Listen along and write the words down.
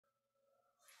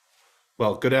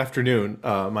Well, good afternoon.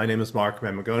 My name is Marc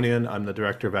Mamigonian. I'm the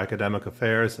Director of Academic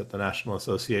Affairs at the National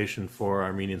Association for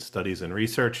Armenian Studies and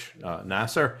Research,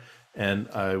 NAASR, and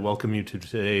I welcome you to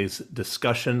today's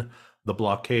discussion, the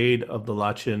blockade of the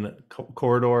Lachin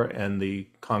Corridor and the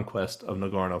conquest of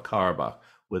Nagorno-Karabakh,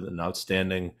 with an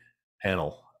outstanding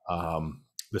panel.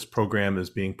 This program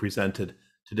is being presented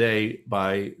today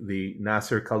by the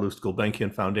NAASR Calouste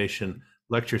Gulbenkian Foundation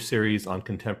lecture series on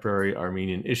contemporary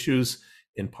Armenian issues,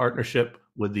 in partnership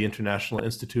with the International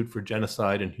Institute for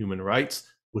Genocide and Human Rights,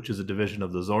 which is a division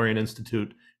of the Zoryan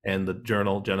Institute, and the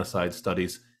journal Genocide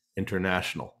Studies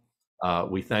International.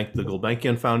 We thank the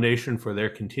Gulbenkian Foundation for their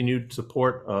continued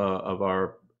support of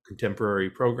our contemporary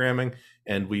programming,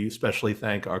 and we especially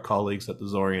thank our colleagues at the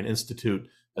Zoryan Institute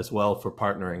as well for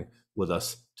partnering with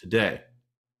us today.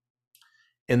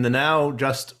 In the now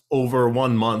just over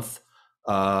 1 month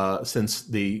since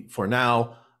the, for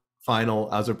now, final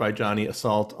Azerbaijani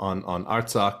assault on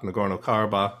Artsakh,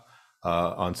 Nagorno-Karabakh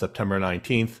on September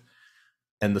 19th,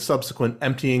 and the subsequent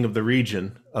emptying of the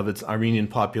region of its Armenian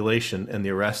population and the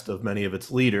arrest of many of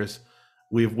its leaders,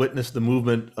 we have witnessed the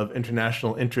movement of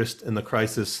international interest in the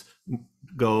crisis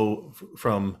go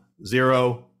from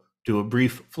zero to a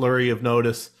brief flurry of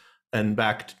notice and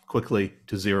back quickly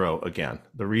to zero again.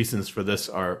 The reasons for this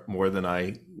are more than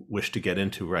I wish to get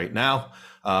into right now,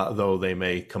 though they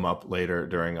may come up later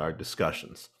during our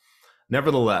discussions.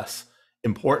 Nevertheless,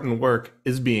 important work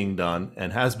is being done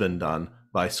and has been done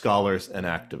by scholars and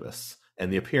activists,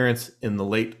 and the appearance in the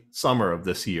late summer of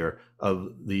this year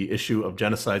of the issue of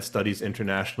Genocide Studies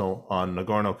International on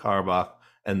Nagorno-Karabakh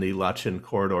and the Lachin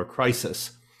Corridor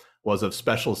Crisis was of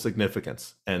special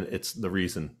significance, and it's the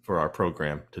reason for our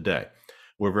program today.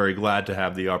 We're very glad to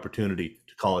have the opportunity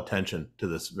to call attention to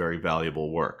this very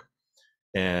valuable work.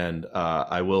 And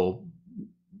I will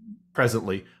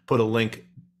presently put a link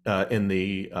in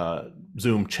the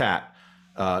Zoom chat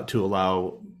to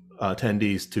allow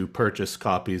attendees to purchase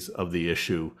copies of the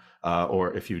issue,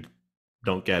 or if you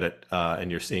don't get it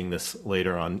and you're seeing this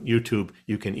later on YouTube,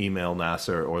 you can email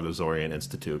NAASR or the Zoryan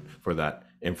Institute for that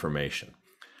information.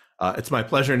 It's my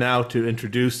pleasure now to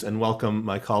introduce and welcome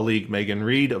my colleague Megan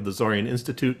Reid of the Zoryan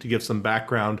Institute to give some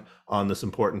background on this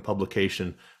important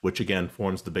publication, which again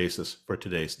forms the basis for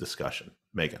today's discussion.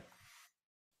 Megan.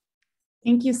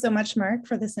 Thank you so much, Marc,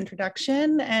 for this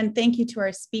introduction, and thank you to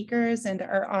our speakers and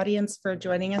our audience for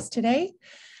joining us today.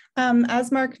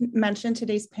 As Marc mentioned,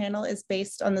 today's panel is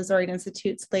based on the Zoryan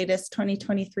Institute's latest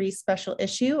 2023 special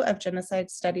issue of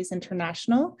Genocide Studies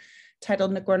International,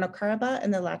 titled Nagorno-Karabakh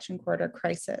and the Lachin Corridor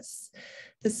Crisis.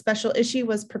 This special issue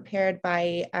was prepared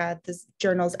by the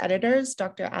journal's editors,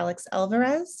 Dr. Alex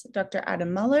Alvarez, Dr.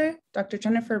 Adam Muller, Dr.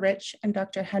 Jennifer Rich, and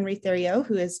Dr. Henry Theriault,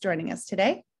 who is joining us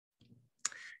today,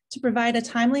 to provide a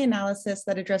timely analysis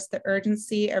that addressed the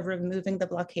urgency of removing the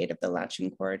blockade of the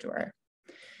Lachin Corridor.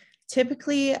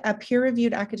 Typically, a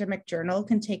peer-reviewed academic journal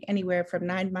can take anywhere from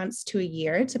 9 months to a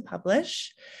year to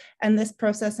publish, and this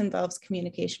process involves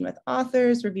communication with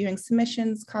authors, reviewing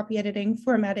submissions, copy editing,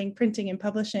 formatting, printing, and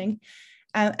publishing.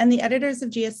 And the editors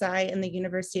of GSI and the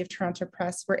University of Toronto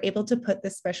Press were able to put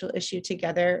this special issue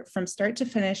together from start to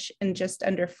finish in just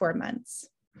under 4 months.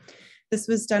 This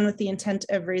was done with the intent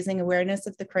of raising awareness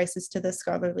of the crisis to the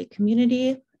scholarly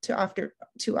community, to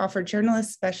offer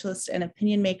journalists, specialists, and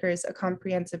opinion makers a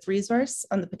comprehensive resource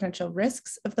on the potential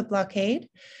risks of the blockade,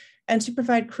 and to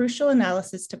provide crucial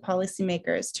analysis to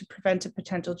policymakers to prevent a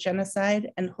potential genocide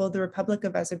and hold the Republic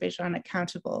of Azerbaijan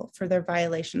accountable for their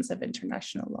violations of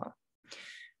international law.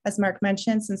 As Marc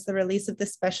mentioned, since the release of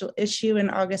this special issue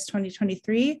in August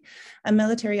 2023, a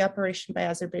military operation by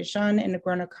Azerbaijan in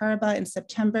Nagorno-Karabakh in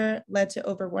September led to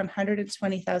over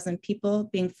 120,000 people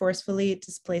being forcefully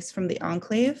displaced from the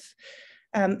enclave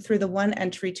through the one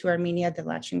entry to Armenia, the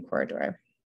Lachin Corridor.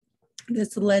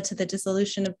 This led to the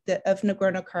dissolution of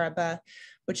Nagorno-Karabakh,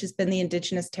 which has been the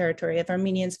indigenous territory of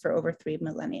Armenians for over 3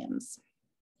 millenniums.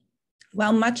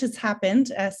 While much has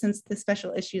happened since the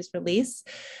special issue's release,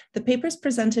 the papers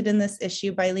presented in this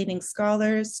issue by leading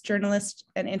scholars, journalists,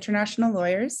 and international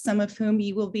lawyers, some of whom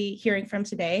you will be hearing from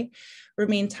today,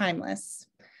 remain timeless.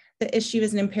 The issue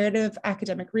is an imperative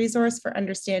academic resource for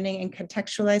understanding and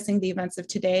contextualizing the events of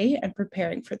today and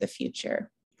preparing for the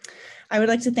future. I would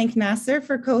like to thank NAASR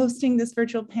for co-hosting this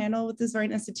virtual panel with the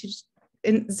Zoryan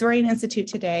Institute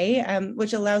today,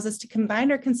 which allows us to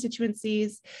combine our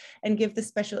constituencies and give the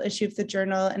special issue of the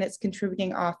journal and its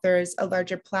contributing authors a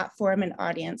larger platform and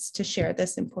audience to share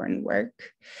this important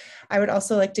work. I would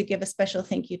also like to give a special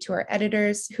thank you to our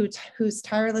editors whose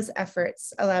tireless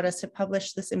efforts allowed us to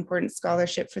publish this important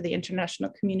scholarship for the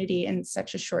international community in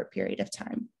such a short period of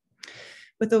time.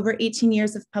 With over 18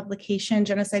 years of publication,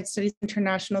 Genocide Studies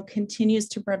International continues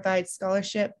to provide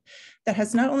scholarship that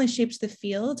has not only shaped the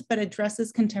field, but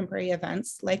addresses contemporary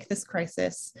events like this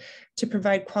crisis to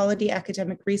provide quality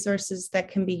academic resources that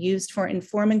can be used for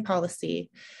informing policy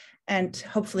and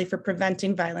hopefully for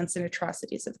preventing violence and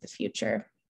atrocities of the future.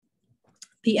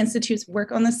 The Institute's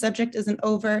work on this subject isn't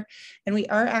over, and we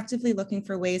are actively looking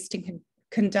for ways to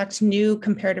conduct new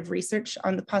comparative research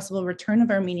on the possible return of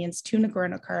Armenians to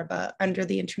Nagorno-Karabakh under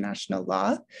the international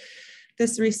law.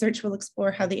 This research will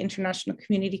explore how the international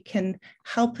community can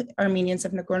help Armenians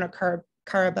of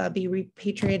Nagorno-Karabakh be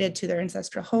repatriated to their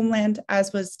ancestral homeland,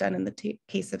 as was done in the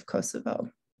case of Kosovo.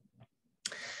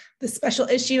 The special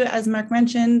issue, as Marc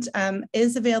mentioned,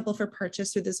 is available for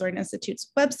purchase through the Zoryan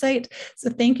Institute's website.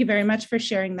 So thank you very much for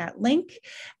sharing that link.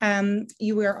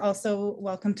 You are also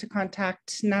welcome to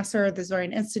contact NAASR or the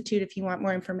Zoryan Institute if you want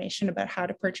more information about how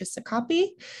to purchase a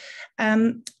copy.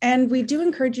 And we do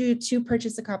encourage you to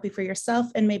purchase a copy for yourself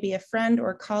and maybe a friend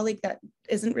or colleague that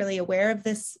isn't really aware of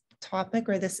this topic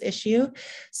or this issue,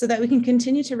 so that we can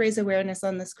continue to raise awareness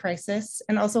on this crisis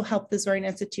and also help the Zoryan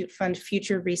Institute fund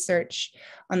future research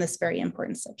on this very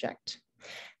important subject.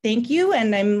 Thank you,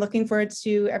 and I'm looking forward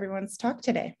to everyone's talk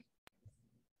today.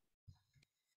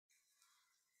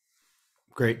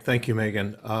 Great, thank you,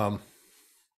 Megan.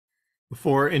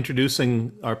 Before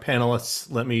introducing our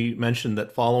panelists, let me mention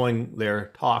that following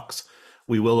their talks,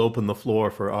 we will open the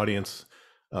floor for audience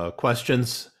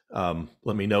questions.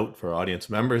 Let me note for audience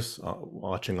members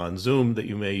watching on Zoom that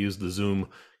you may use the Zoom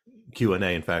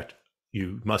Q&A. In fact,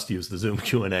 you must use the Zoom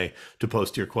Q&A to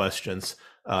post your questions.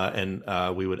 And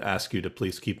we would ask you to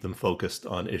please keep them focused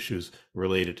on issues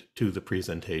related to the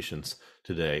presentations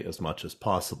today as much as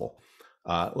possible.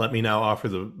 Let me now offer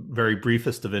the very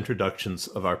briefest of introductions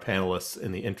of our panelists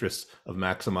in the interest of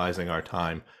maximizing our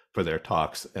time for their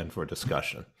talks and for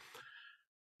discussion.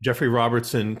 Geoffrey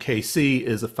Robertson, KC,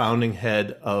 is a founding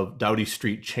head of Doughty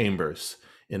Street Chambers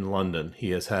in London. He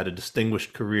has had a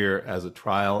distinguished career as a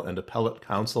trial and appellate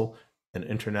counsel, an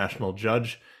international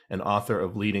judge, and author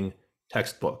of leading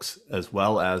textbooks, as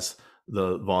well as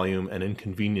the volume An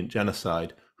Inconvenient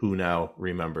Genocide, Who Now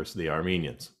Remembers the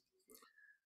Armenians.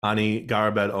 Ani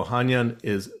Garabed Ohanian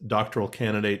is doctoral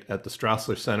candidate at the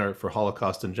Strassler Center for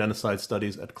Holocaust and Genocide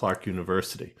Studies at Clark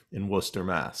University in Worcester,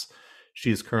 Mass. She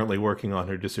is currently working on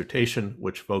her dissertation,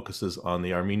 which focuses on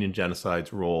the Armenian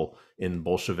genocide's role in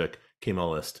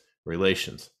Bolshevik-Kemalist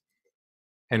relations.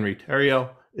 Henry Theriault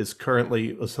is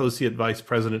currently Associate Vice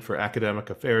President for Academic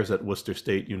Affairs at Worcester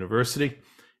State University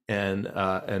and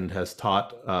has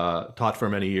taught for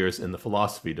many years in the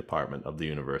philosophy department of the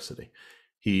university.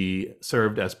 He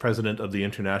served as president of the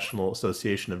International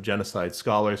Association of Genocide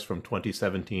Scholars from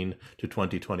 2017 to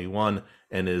 2021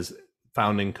 and is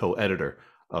founding co-editor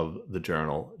of the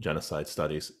journal Genocide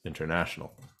Studies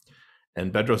International.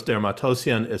 And Bedross Der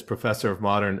Matossian is professor of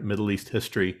modern Middle East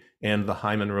history and the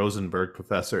Hyman Rosenberg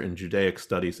Professor in Judaic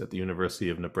Studies at the University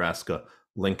of Nebraska,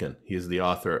 Lincoln. He is the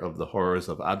author of The Horrors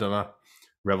of Adana,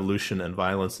 Revolution and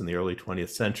Violence in the Early 20th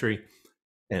Century,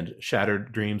 and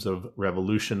Shattered Dreams of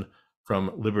Revolution,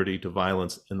 From Liberty to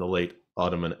Violence in the Late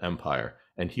Ottoman Empire.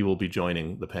 And he will be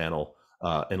joining the panel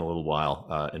in a little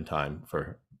while in time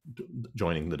for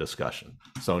joining the discussion.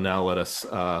 So now let us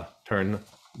turn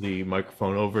the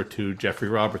microphone over to Geoffrey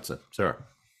Robertson. Sir.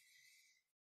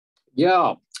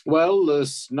 Yeah, well,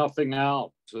 there's nothing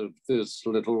out of this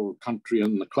little country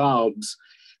in the clouds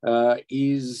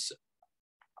involves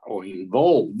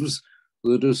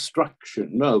the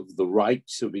destruction of the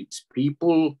rights of its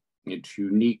people, its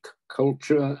unique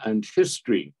culture and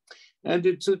history. And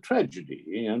it's a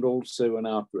tragedy and also an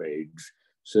outrage,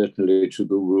 certainly to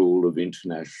the rule of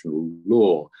international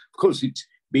law. Of course, it's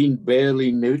been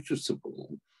barely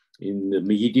noticeable in the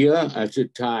media at a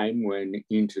time when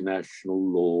international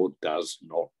law does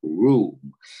not rule,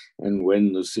 and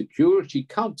when the Security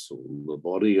Council, the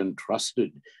body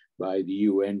entrusted by the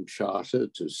UN Charter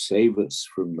to save us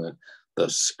from the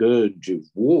scourge of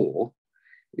war,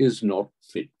 is not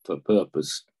fit for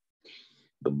purpose.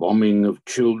 The bombing of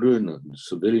children and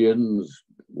civilians,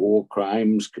 war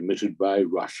crimes committed by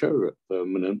Russia, a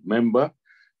permanent member,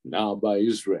 now by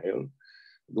Israel,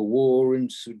 the war in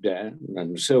Sudan,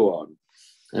 and so on,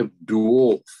 have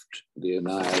dwarfed the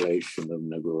annihilation of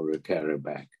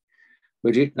Nagorno-Karabakh.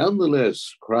 But it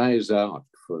nonetheless cries out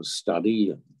for study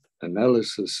and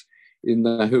analysis in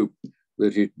the hope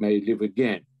that it may live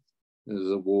again as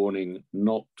a warning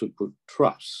not to put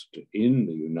trust in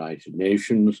the United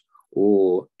Nations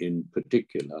or in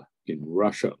particular in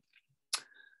Russia.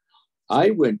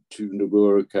 I went to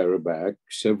Nagorno-Karabakh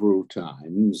several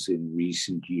times in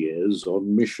recent years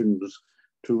on missions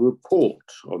to report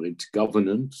on its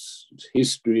governance, its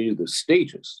history, the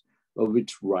status of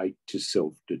its right to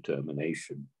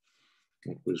self-determination.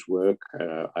 It was work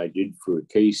I did for a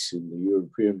case in the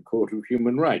European Court of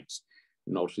Human Rights,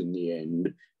 not in the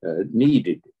end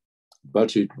needed,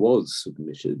 but it was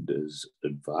submitted as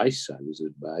advice. I was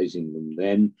advising them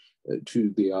then to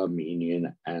the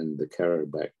Armenian and the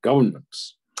Karabakh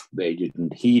governments. They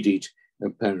didn't heed it,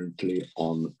 apparently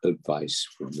on advice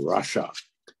from Russia,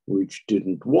 which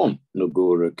didn't want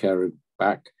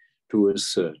Nagorno-Karabakh to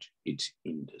assert its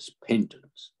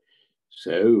independence.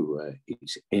 So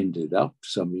it's ended up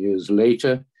some years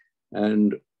later,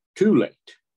 and too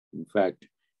late, in fact,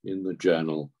 in the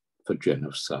Journal for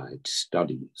Genocide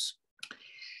Studies.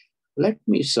 Let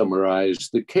me summarize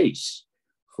the case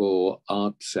for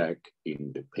Artsakh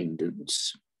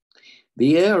independence.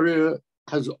 The area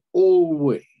has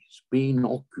always been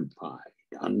occupied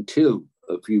until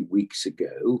a few weeks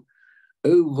ago,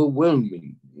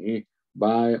 overwhelmingly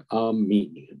by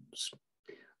Armenians.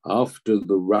 After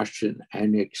the Russian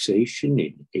annexation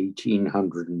in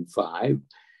 1805,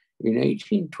 in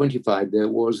 1825, there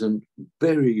was a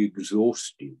very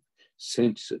exhaustive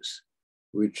census,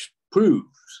 which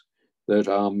proves that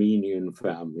Armenian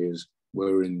families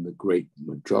were in the great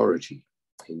majority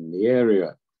in the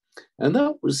area. And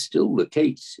that was still the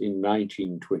case in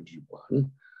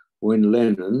 1921, when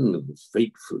Lenin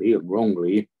fatefully and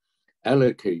wrongly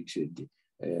allocated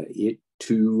it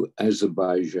to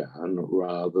Azerbaijan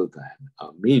rather than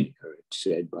Armenia. It's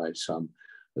said by some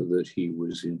that he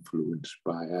was influenced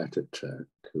by Ataturk,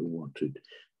 who wanted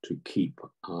to keep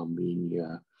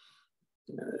Armenia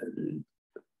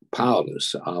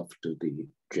powerless after the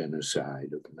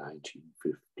genocide of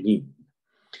 1915.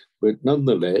 But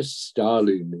nonetheless,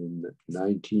 Stalin in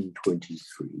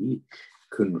 1923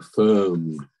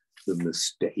 confirmed the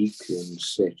mistake and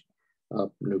set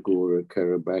up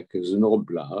Nagorno-Karabakh as an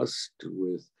oblast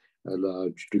with a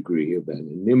large degree of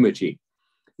anonymity.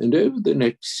 And over the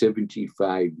next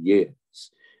 75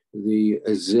 years, the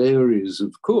Azeris,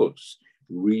 of course,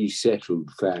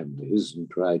 resettled families and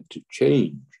tried to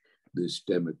change this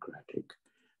demographic.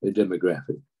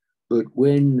 But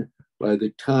when, by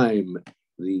the time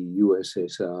the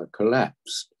USSR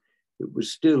collapsed, it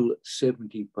was still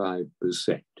 75%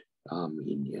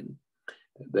 Armenian.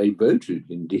 They voted,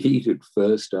 indeed, at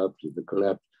first after the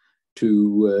collapse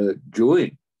to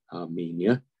join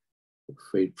Armenia,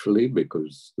 fatefully,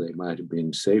 because they might have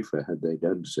been safer had they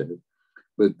done so.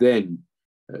 But then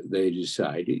they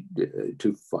decided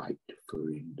to fight for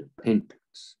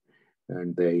independence.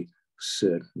 And they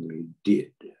certainly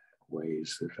did,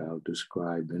 ways that I'll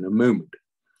describe in a moment.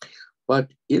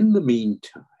 But in the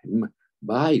meantime,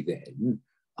 by then,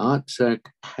 Artsakh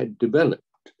had developed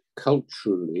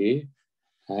culturally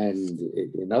and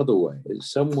in other ways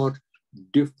somewhat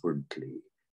differently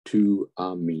to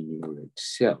Armenia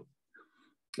itself.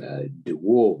 De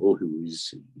Waal, who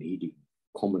is a leading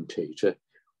commentator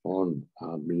on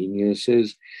Armenia,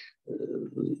 says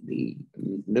the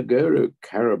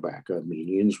Nagorno-Karabakh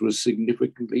Armenians were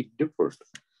significantly different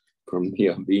from the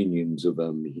Armenians of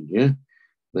Armenia.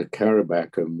 The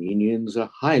Karabakh Armenians are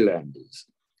highlanders,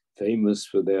 famous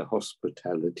for their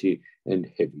hospitality and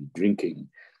heavy drinking.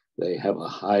 They have a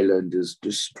highlander's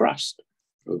distrust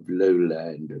of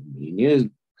lowland Armenia,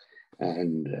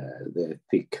 and their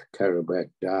thick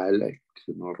Karabakh dialect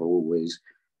cannot always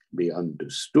be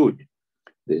understood.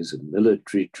 There's a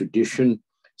military tradition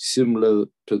similar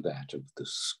to that of the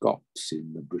Scots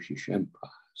in the British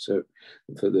Empire. So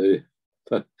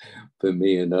for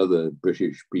me and other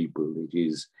British people, it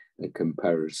is a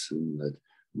comparison that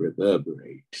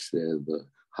reverberates. They're the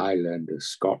Highlander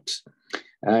Scots.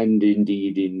 And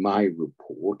indeed, in my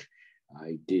report,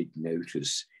 I did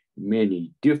notice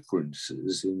many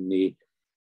differences in the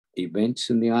events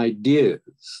and the ideas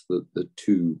that the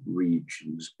two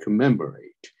regions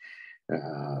commemorate.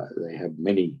 They have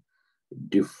many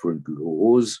different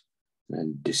laws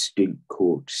and distinct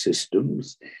court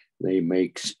systems. They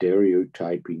make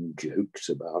stereotyping jokes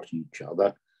about each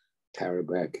other.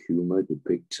 Karabakh humor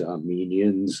depicts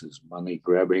Armenians as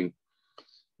money-grabbing,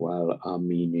 while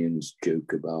Armenians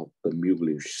joke about the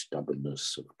mulish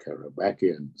stubbornness of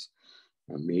Karabakians.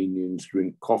 Armenians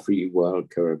drink coffee while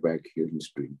Karabakians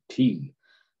drink tea.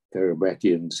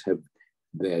 Karabakians have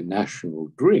their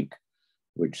national drink,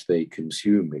 which they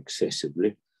consume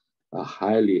excessively, a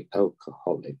highly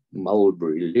alcoholic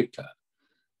mulberry liquor,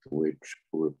 which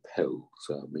repels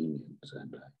Armenians.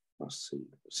 And I must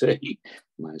say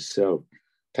myself,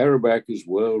 Karabakh is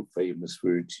world famous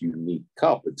for its unique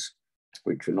carpets,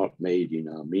 which are not made in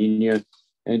Armenia,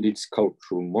 and its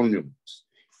cultural monuments,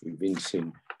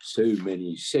 evincing so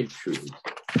many centuries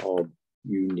of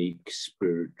unique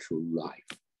spiritual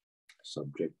life.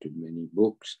 Subject of many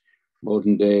books,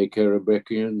 modern-day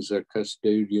Karabakhians are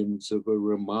custodians of a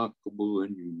remarkable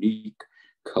and unique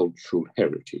cultural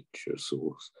heritage, a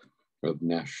source of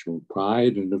national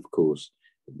pride, and of course,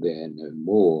 they're no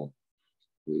more.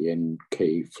 The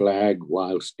NK flag,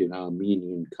 whilst in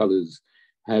Armenian colours,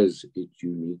 has its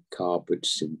unique carpet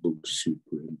symbol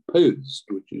superimposed,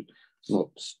 which is not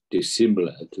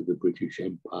dissimilar to the British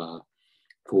Empire,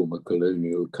 former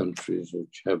colonial countries,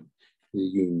 which have the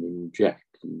Union Jack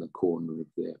in the corner of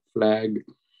their flag.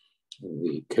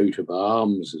 The coat of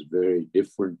arms is very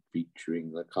different,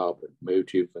 featuring the carpet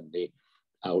motif and the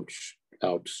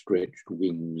outstretched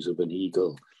wings of an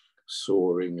eagle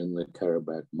soaring in the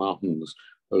Karabakh mountains,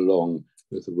 along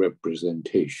with a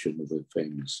representation of a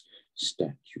famous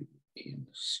statue in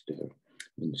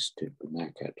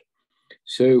Stepanakert.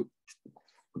 So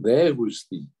there was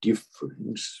the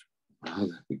difference,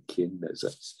 rather akin, as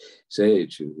I say,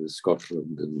 to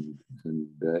Scotland and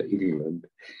England,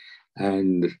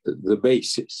 and the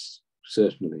basis,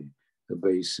 certainly a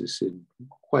basis in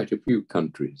quite a few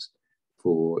countries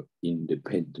for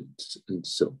independence and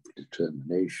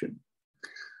self-determination.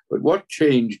 But what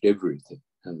changed everything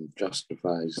and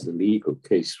justifies the legal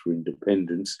case for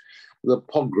independence, the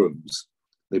pogroms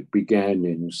that began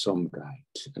in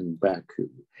Somgait and Baku.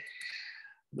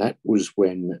 That was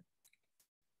when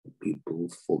people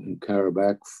in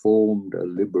Karabakh formed a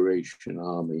liberation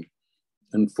army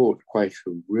and fought quite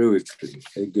heroically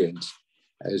against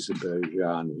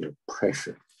Azerbaijani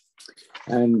oppression.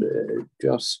 And the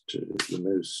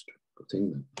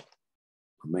thing that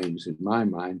remains in my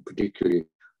mind particularly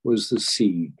was the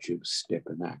siege of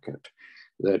Stepanakert.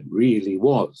 That really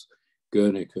was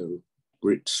Guernica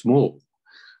writ small,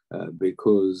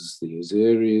 because the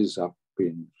Azeris up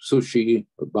in Sushi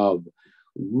above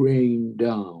rained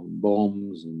down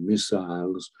bombs and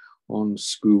missiles on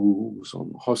schools,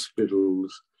 on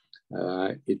hospitals.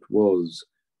 It was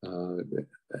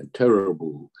a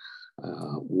terrible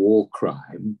war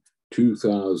crime.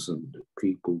 2,000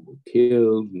 people were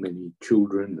killed, many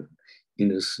children and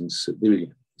innocent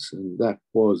civilians. And that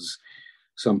was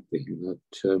something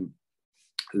that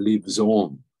lives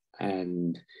on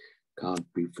and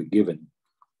can't be forgiven.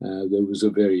 There was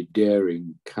a very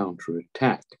daring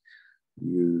counterattack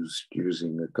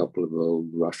using a couple of old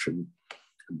Russian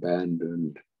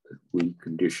abandoned,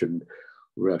 reconditioned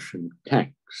Russian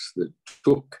tanks that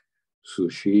took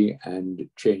Sushi and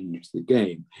changed the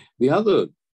game. The other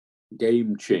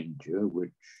game changer,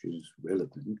 which is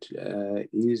relevant,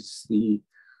 is the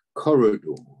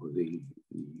corridor. The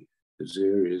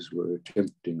Azeris were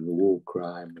attempting the war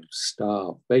crime of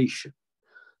starvation,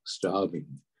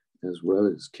 starving as well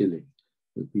as killing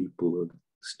the people of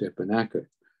Stepanakert.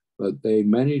 But they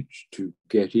managed to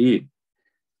get in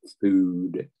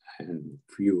food and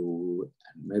fuel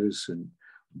and medicine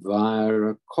via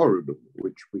a corridor,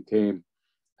 which became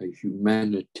a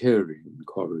humanitarian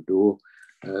corridor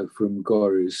from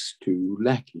Goris to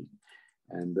Lachin.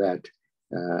 And that,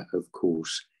 of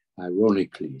course,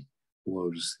 ironically,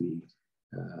 was the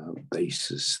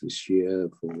basis this year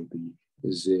for the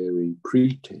Azeri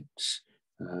pretense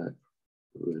that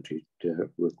it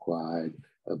required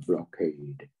a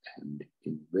blockade and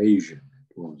invasion.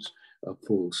 It was a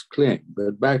false claim.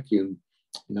 But back in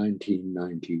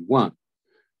 1991,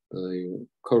 the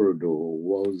corridor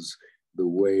was the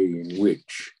way in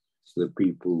which the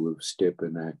people of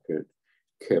Stepanakert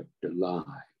kept alive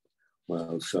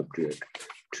while subject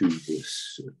to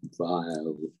this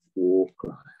vile war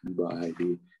crime by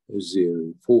the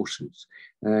Azeri forces.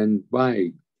 And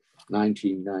by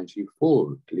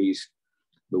 1994, at least,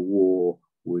 the war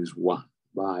was won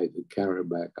by the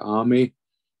Karabakh army.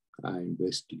 I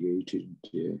investigated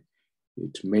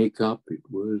its makeup. It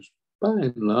was by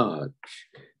and large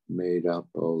made up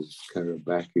of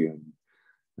Karabakhian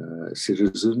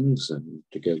citizens, and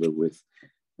together with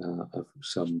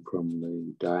some from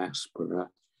the diaspora.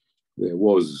 There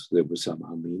were some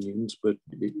Armenians, but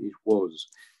it was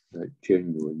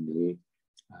genuinely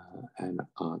an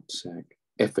Artsakh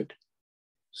effort.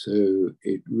 So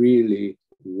it really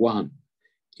won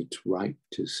its right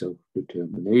to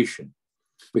self-determination,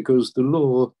 because the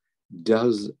law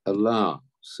does allow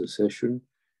secession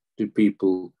to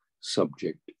people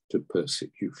subject to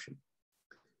persecution.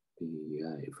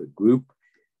 If a group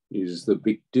is the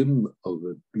victim of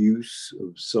abuse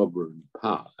of sovereign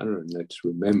power, and let's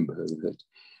remember that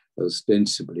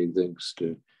ostensibly thanks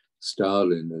to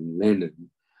Stalin and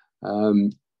Lenin,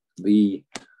 the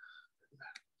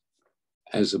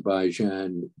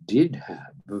Azerbaijan did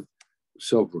have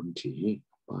sovereignty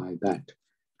by that,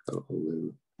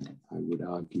 although I would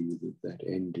argue that that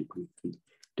ended with the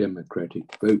democratic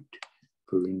vote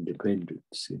for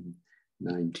independence in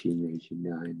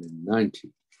 1989 and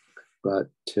 90. But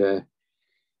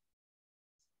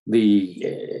the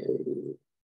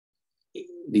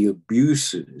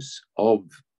abuses of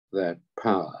that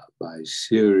power by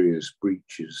serious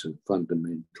breaches of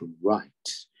fundamental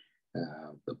rights,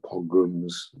 the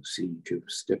pogroms, the siege of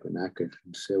Stepanakert,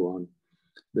 and so on,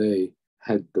 they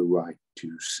had the right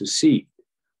to secede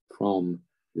from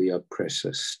the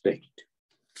oppressor state.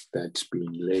 That's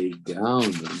been laid down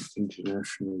in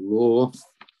international law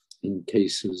in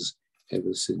cases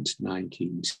ever since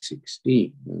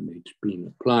 1916, and it's been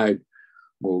applied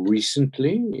more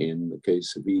recently in the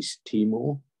case of East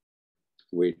Timor,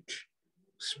 which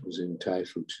was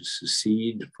entitled to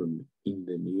secede from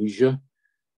Indonesia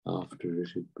after it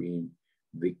had been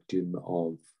victim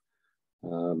of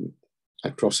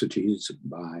atrocities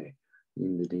by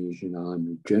Indonesian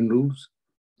army generals.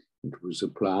 It was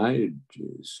applied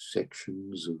to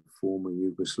sections of former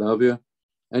Yugoslavia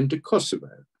and to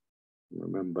Kosovo.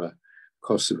 Remember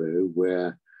Kosovo,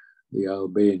 where the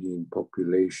Albanian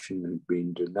population had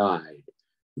been denied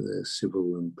their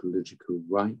civil and political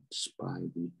rights by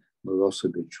the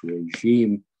Milosevic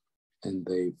regime, and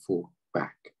they fought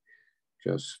back.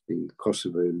 Just the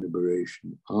Kosovo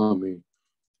Liberation Army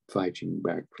fighting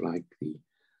back like the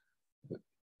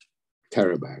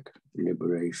Karabakh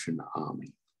Liberation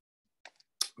Army.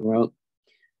 Well,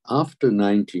 after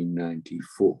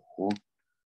 1994,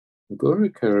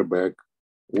 Nagorno-Karabakh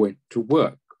went to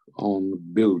work on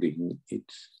building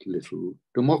its little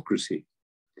democracy.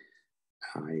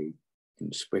 I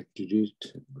inspected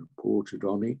it and reported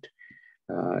on it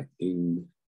in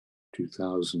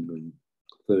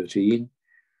 2013.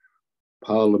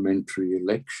 Parliamentary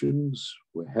elections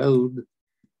were held.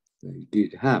 They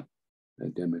did have a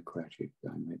democratic.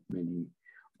 I met many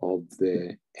of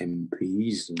their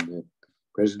MPs and their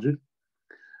president.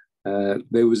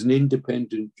 There was an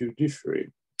independent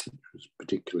judiciary, which was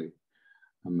particularly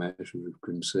a matter of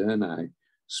concern. I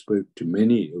spoke to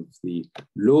many of the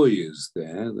lawyers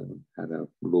there. They had a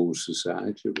law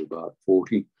society of about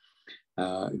 40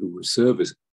 who were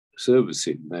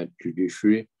servicing that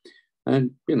judiciary.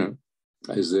 And, you know,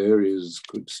 Azeris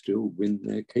could still win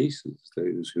their cases,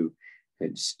 those who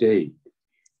had stayed.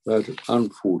 But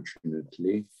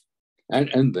unfortunately,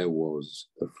 and there was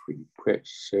a free press.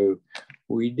 So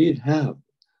we did have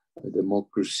a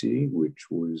democracy which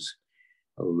was,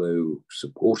 although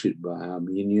supported by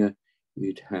Armenia,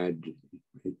 it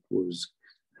was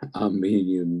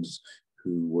Armenians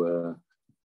who were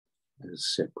as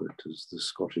separate as the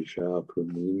Scottish are from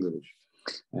the English,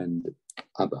 and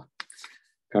other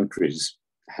countries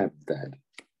have that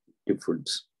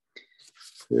difference.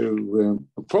 So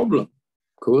a problem,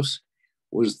 of course,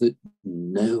 was that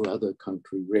no other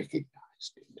country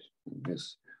recognized it. And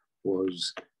this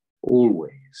was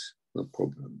always the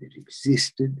problem. It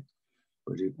existed,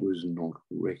 but it was not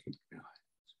recognized.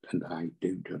 And I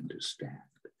don't understand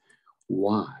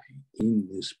why in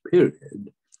this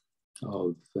period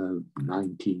of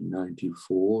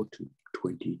 1994 to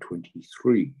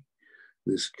 2023,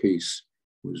 this case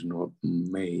was not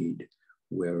made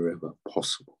wherever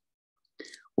possible.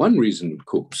 One reason, of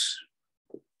course,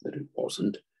 that it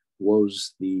wasn't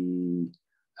was the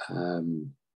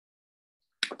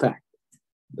fact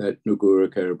that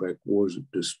Nagorno-Karabakh was,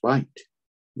 despite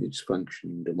its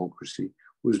functioning democracy,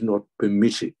 was not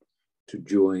permitted to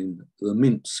join the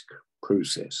Minsk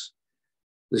process.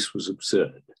 This was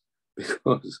absurd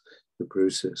because the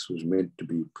process was meant to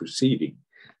be proceeding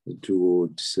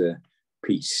towards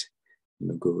peace in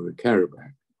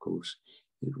Nagorno-Karabakh. Of course,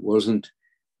 it wasn't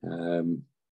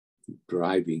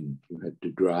driving. You had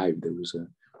to drive. There was a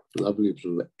lovely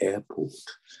little airport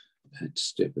at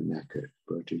Stepanakert,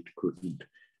 but it couldn't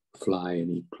fly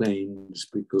any planes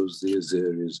because the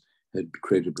Azeris had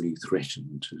credibly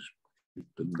threatened to shoot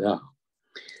them down.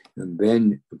 And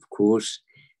then, of course,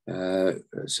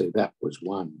 so that was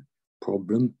one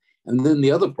problem. And then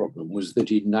the other problem was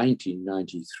that in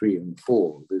 1993 and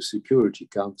 4, the Security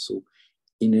Council,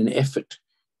 in an effort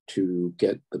to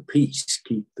get the peace,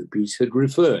 keep the peace, had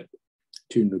referred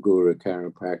to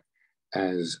Nagorno-Karabakh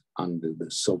as under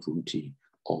the sovereignty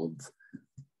of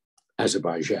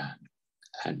Azerbaijan.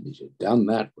 And it had done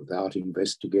that without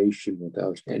investigation,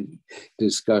 without any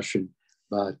discussion,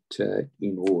 but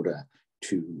in order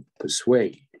to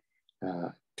persuade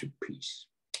to peace.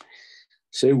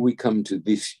 So we come to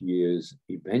this year's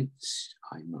events.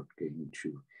 I'm not going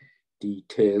to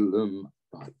detail them,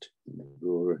 but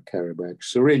Nagorno-Karabakh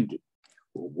surrendered,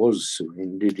 or was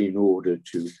surrendered, in order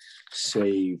to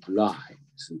save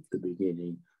lives at the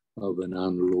beginning of an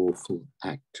unlawful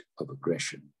act of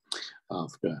aggression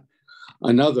after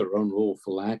another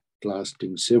unlawful act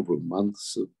lasting several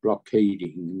months of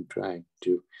blockading and trying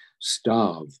to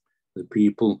starve the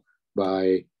people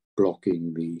by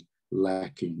blocking the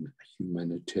Lachin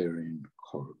humanitarian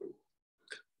corridor.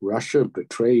 Russia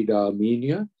betrayed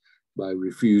Armenia by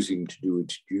refusing to do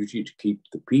its duty to keep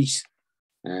the peace,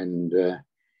 and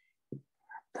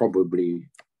probably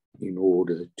in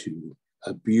order to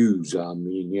abuse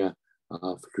Armenia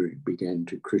after it began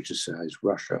to criticize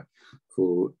Russia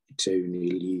for its own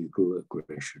illegal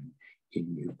aggression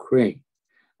in Ukraine.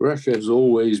 Russia has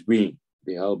always been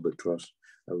the albatross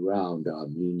around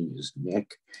Armenia's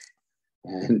neck,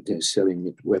 and selling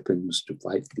it weapons to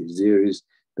fight the Azeris,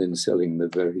 then selling the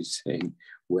very same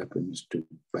weapons to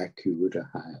Baku at a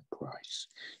higher price.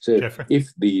 So Geoffrey?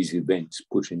 If these events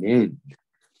put an end,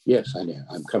 yes, I know,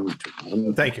 I'm coming to an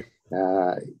end. Thank you.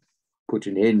 Put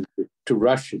an end to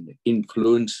Russian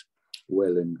influence,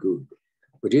 well and good.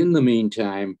 But in the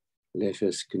meantime, let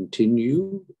us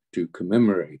continue to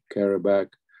commemorate Karabakh,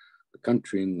 the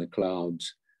country in the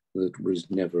clouds that was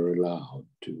never allowed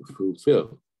to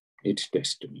fulfill its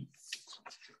destiny.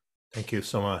 Thank you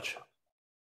so much.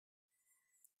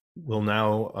 We'll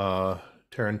now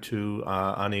turn to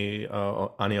Ani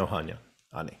Ohanian.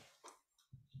 Ani.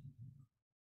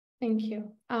 Thank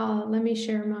you. Let me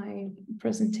share my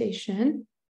presentation.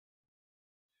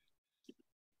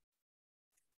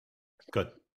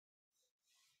 Good.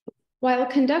 While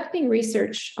conducting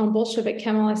research on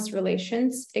Bolshevik-Kemalist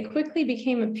relations, it quickly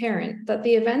became apparent that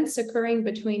the events occurring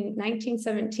between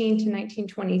 1917 to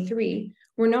 1923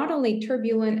 were not only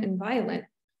turbulent and violent,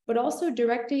 but also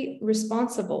directly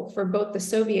responsible for both the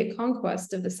Soviet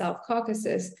conquest of the South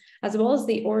Caucasus, as well as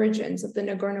the origins of the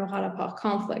Nagorno-Karabakh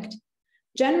conflict.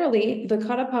 Generally, the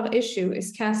Karabakh issue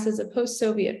is cast as a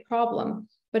post-Soviet problem,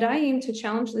 but I aim to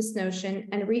challenge this notion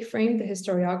and reframe the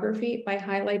historiography by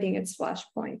highlighting its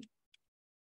flashpoint.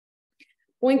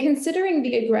 When considering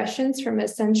the aggressions from a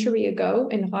century ago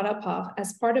in Karabakh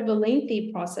as part of a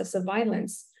lengthy process of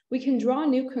violence, we can draw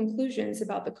new conclusions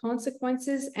about the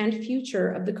consequences and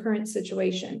future of the current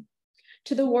situation.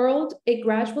 To the world, it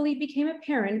gradually became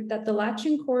apparent that the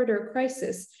Lachin Corridor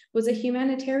Crisis was a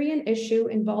humanitarian issue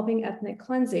involving ethnic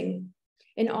cleansing.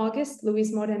 In August,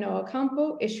 Luis Moreno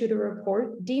Ocampo issued a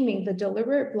report deeming the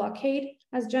deliberate blockade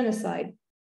as genocide.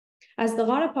 As the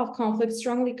Karabakh conflict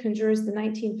strongly conjures the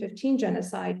 1915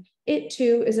 genocide, it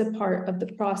too is a part of the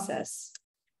process.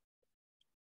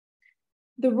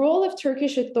 The role of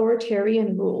Turkish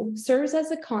authoritarian rule serves as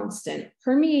a constant,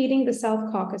 permeating the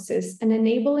South Caucasus and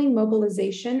enabling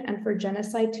mobilization and for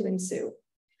genocide to ensue.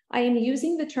 I am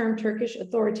using the term Turkish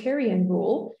authoritarian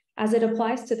rule as it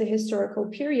applies to the historical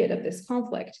period of this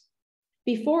conflict.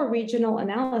 Before regional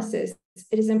analysis,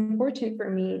 it is important for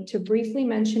me to briefly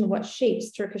mention what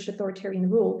shapes Turkish authoritarian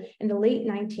rule in the late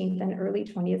 19th and early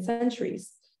 20th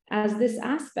centuries, as this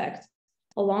aspect,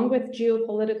 along with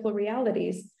geopolitical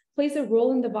realities, plays a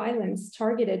role in the violence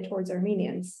targeted towards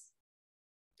Armenians.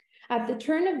 At the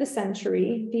turn of the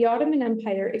century, the Ottoman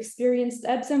Empire experienced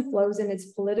ebbs and flows in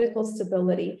its political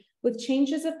stability, with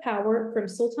changes of power from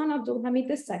Sultan Abdülhamid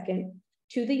II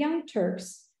to the Young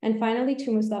Turks, and finally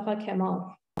to Mustafa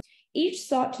Kemal. Each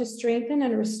sought to strengthen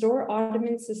and restore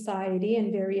Ottoman society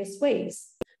in various ways,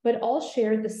 but all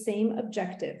shared the same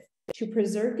objective: to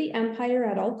preserve the empire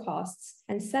at all costs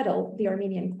and settle the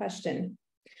Armenian question.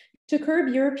 To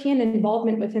curb European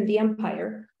involvement within the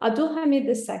empire, Abdülhamid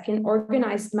II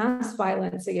organized mass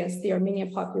violence against the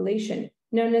Armenian population,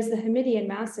 known as the Hamidian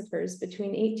massacres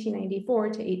between 1894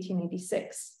 to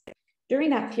 1896. During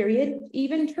that period,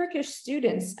 even Turkish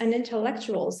students and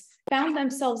intellectuals found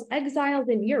themselves exiled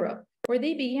in Europe, where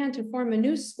they began to form a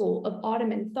new school of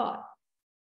Ottoman thought.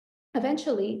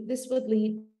 Eventually, this would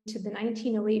lead to the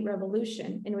 1908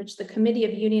 revolution, in which the Committee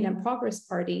of Union and Progress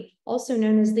Party, also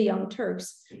known as the Young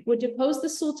Turks, would depose the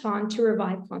Sultan to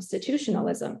revive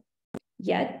constitutionalism.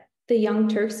 Yet, the Young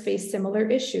Turks faced similar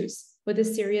issues, with a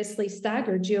seriously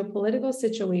staggered geopolitical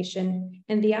situation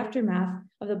in the aftermath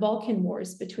of the Balkan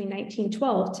Wars between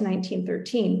 1912 to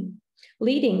 1913,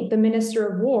 leading the Minister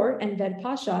of War, Enver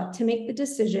Pasha, to make the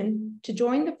decision to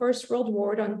join the First World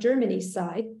War on Germany's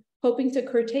side, hoping to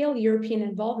curtail European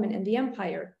involvement in the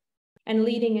empire, and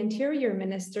leading Interior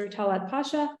Minister Talat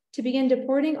Pasha to begin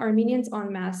deporting Armenians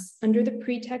en masse under the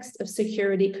pretext of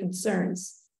security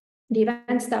concerns. The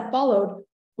events that followed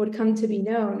would come to be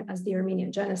known as the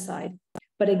Armenian Genocide.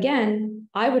 But again,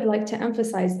 I would like to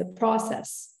emphasize the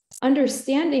process.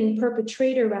 Understanding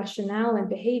perpetrator rationale and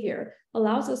behavior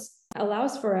allows us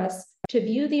allows for us to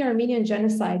view the Armenian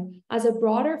genocide as a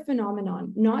broader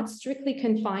phenomenon, not strictly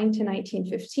confined to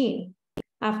 1915.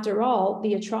 After all,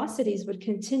 the atrocities would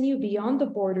continue beyond the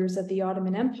borders of the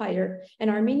Ottoman Empire, and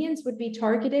Armenians would be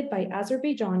targeted by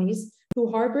Azerbaijanis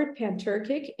who harbored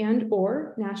pan-Turkic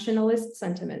and/or nationalist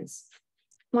sentiments.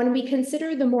 When we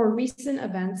consider the more recent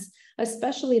events,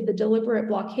 especially the deliberate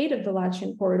blockade of the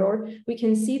Lachin Corridor, we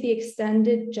can see the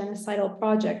extended genocidal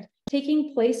project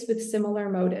taking place with similar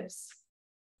motives.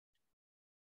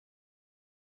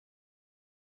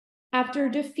 After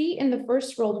defeat in the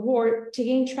First World War, to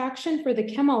gain traction for the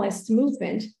Kemalist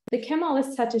movement, the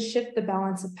Kemalists had to shift the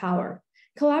balance of power.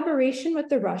 Collaboration with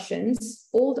the Russians,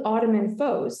 old Ottoman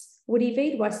foes, would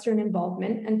evade Western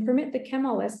involvement and permit the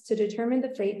Kemalists to determine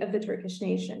the fate of the Turkish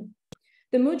nation.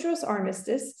 The Mudros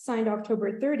Armistice, signed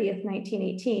October 30th,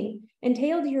 1918,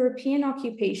 entailed European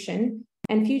occupation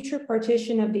and future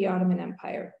partition of the Ottoman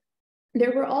Empire.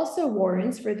 There were also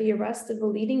warrants for the arrest of the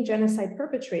leading genocide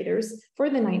perpetrators for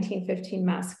the 1915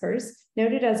 massacres,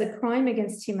 noted as a crime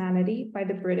against humanity by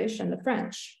the British and the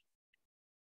French.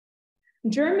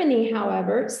 Germany,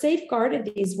 however,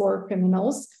 safeguarded these war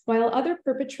criminals, while other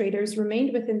perpetrators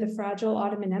remained within the fragile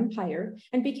Ottoman Empire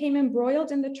and became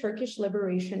embroiled in the Turkish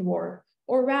Liberation War,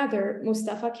 or rather,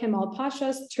 Mustafa Kemal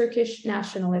Pasha's Turkish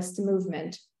nationalist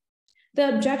movement.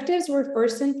 The objectives were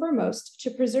first and foremost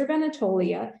to preserve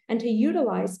Anatolia and to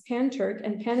utilize pan-Turk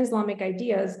and pan-Islamic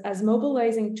ideas as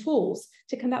mobilizing tools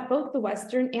to combat both the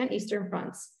Western and Eastern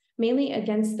fronts, mainly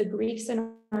against the Greeks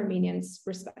and Armenians,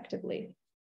 respectively.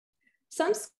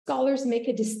 Some scholars make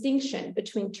a distinction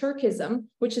between Turkism,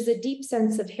 which is a deep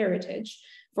sense of heritage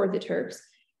for the Turks,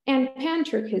 and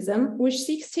Pan-Turkism, which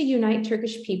seeks to unite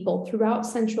Turkish people throughout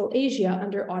Central Asia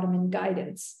under Ottoman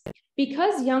guidance.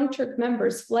 Because young Turk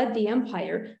members fled the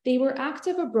empire, they were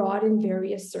active abroad in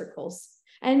various circles.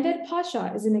 Enver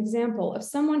Pasha is an example of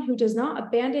someone who does not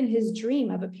abandon his dream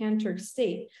of a pan-Turk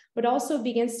state, but also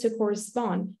begins to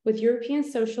correspond with European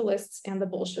socialists and the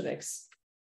Bolsheviks.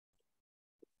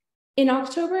 In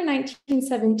October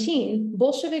 1917,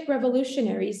 Bolshevik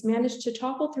revolutionaries managed to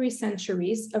topple 3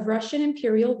 centuries of Russian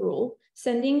imperial rule,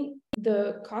 sending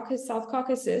the South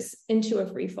Caucasus into a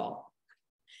free fall.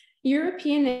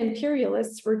 European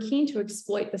imperialists were keen to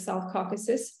exploit the South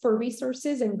Caucasus for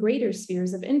resources and greater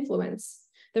spheres of influence.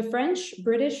 The French,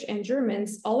 British, and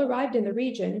Germans all arrived in the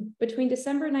region between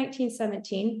December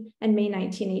 1917 and May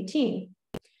 1918.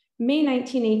 May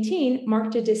 1918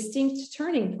 marked a distinct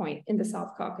turning point in the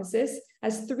South Caucasus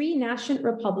as 3 nascent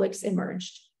republics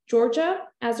emerged: Georgia,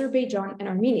 Azerbaijan, and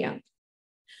Armenia.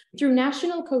 Through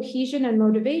national cohesion and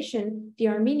motivation, the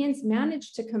Armenians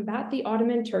managed to combat the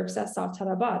Ottoman Turks at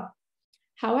Savtarabad.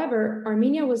 However,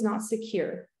 Armenia was not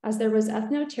secure, as there was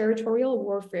ethno-territorial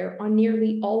warfare on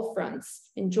nearly all fronts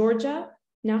in Georgia,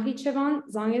 Nakhichevan,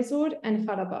 Zangezur, and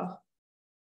Karabakh.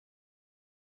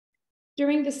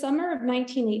 During the summer of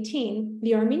 1918,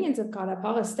 the Armenians of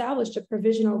Karabakh established a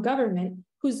provisional government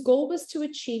whose goal was to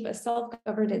achieve a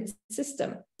self-governance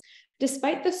system.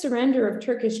 Despite the surrender of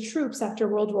Turkish troops after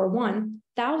World War I,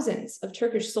 thousands of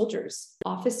Turkish soldiers,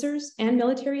 officers, and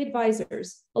military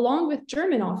advisors, along with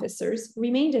German officers,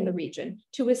 remained in the region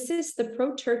to assist the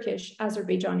pro-Turkish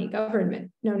Azerbaijani government,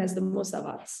 known as the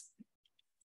Musavats.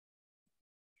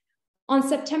 On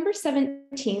September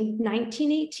 17,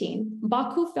 1918,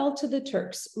 Baku fell to the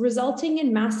Turks, resulting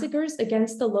in massacres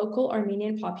against the local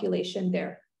Armenian population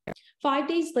there. 5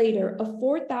 days later, a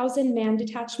 4,000-man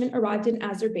detachment arrived in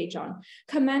Azerbaijan,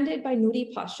 commanded by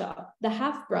Nuri Pasha, the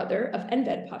half-brother of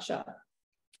Enver Pasha.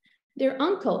 Their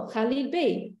uncle, Khalil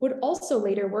Bey, would also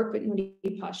later work with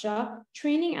Nuri Pasha,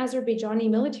 training Azerbaijani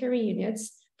military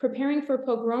units, preparing for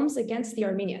pogroms against the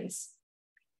Armenians.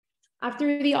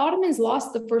 After the Ottomans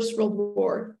lost the First World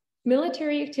War,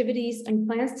 military activities and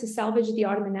plans to salvage the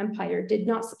Ottoman Empire did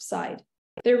not subside.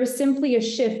 There was simply a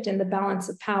shift in the balance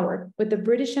of power, with the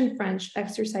British and French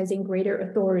exercising greater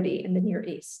authority in the Near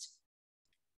East.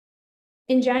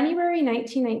 In January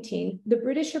 1919, the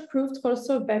British approved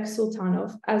Khosrow Bek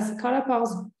Sultanov as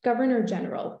Karabakh's Governor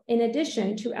General, in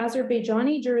addition to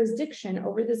Azerbaijani jurisdiction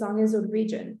over the Zangezur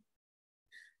region.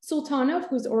 Sultanov,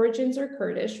 whose origins are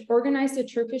Kurdish, organized a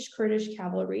Turkish Kurdish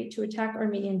cavalry to attack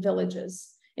Armenian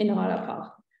villages in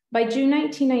Karabakh. By June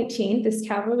 1919, this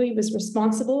cavalry was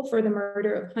responsible for the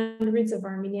murder of hundreds of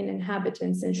Armenian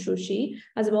inhabitants in Shushi,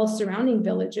 as well as surrounding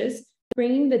villages,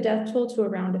 bringing the death toll to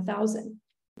around 1,000.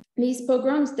 These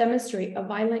pogroms demonstrate a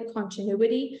violent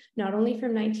continuity, not only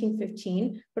from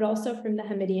 1915, but also from the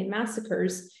Hamidian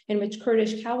massacres, in which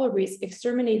Kurdish cavalries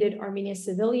exterminated Armenian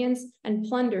civilians and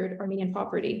plundered Armenian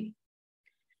property.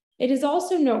 It is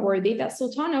also noteworthy that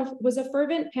Sultanov was a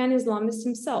fervent pan-Islamist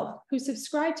himself who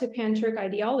subscribed to pan-Turk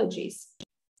ideologies.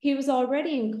 He was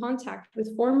already in contact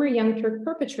with former Young Turk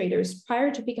perpetrators prior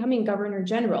to becoming Governor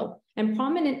General, and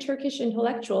prominent Turkish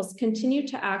intellectuals continued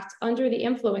to act under the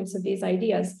influence of these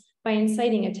ideas by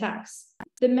inciting attacks.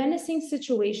 The menacing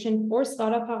situation forced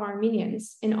Karabakh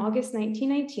Armenians in August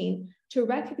 1919 to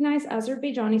recognize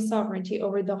Azerbaijani sovereignty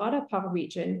over the Karabakh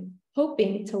region,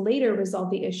 hoping to later resolve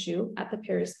the issue at the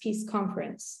Paris Peace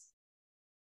Conference.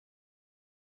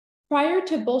 Prior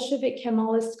to Bolshevik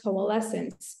Kemalist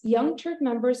coalescence, Young Turk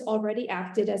members already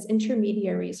acted as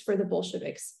intermediaries for the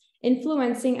Bolsheviks,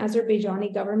 influencing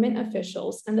Azerbaijani government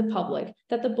officials and the public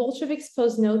that the Bolsheviks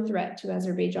posed no threat to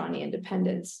Azerbaijani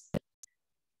independence.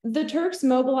 The Turks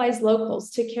mobilized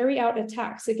locals to carry out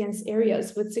attacks against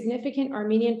areas with significant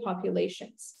Armenian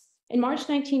populations. In March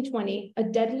 1920, a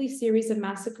deadly series of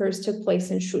massacres took place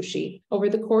in Shushi over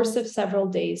the course of several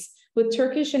days, with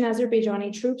Turkish and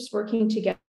Azerbaijani troops working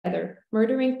together,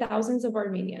 murdering thousands of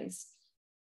Armenians.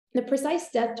 The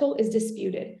precise death toll is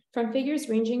disputed, from figures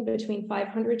ranging between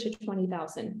 500 to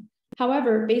 20,000.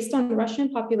 However, based on Russian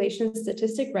population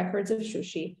statistic records of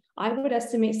Shushi, I would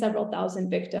estimate several thousand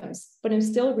victims, but am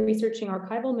still researching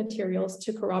archival materials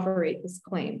to corroborate this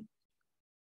claim.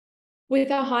 With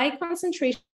a high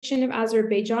concentration of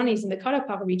Azerbaijanis in the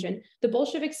Karabakh region, the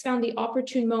Bolsheviks found the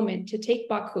opportune moment to take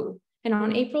Baku, and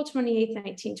on April 28,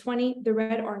 1920, the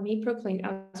Red Army proclaimed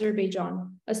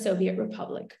Azerbaijan a Soviet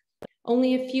republic.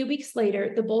 Only a few weeks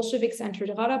later, the Bolsheviks entered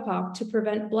Karabakh to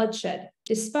prevent bloodshed,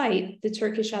 despite the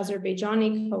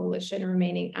Turkish-Azerbaijani coalition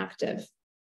remaining active.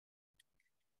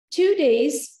 2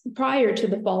 days prior to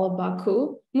the fall of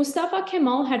Baku, Mustafa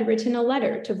Kemal had written a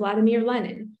letter to Vladimir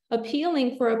Lenin,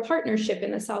 appealing for a partnership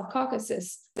in the South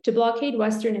Caucasus to blockade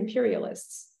Western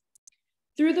imperialists.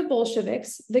 Through the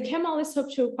Bolsheviks, the Kemalists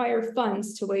hoped to acquire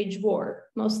funds to wage war,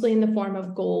 mostly in the form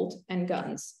of gold and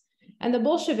guns. And the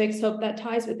Bolsheviks hoped that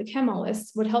ties with the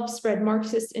Kemalists would help spread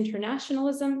Marxist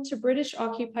internationalism to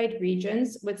British-occupied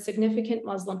regions with significant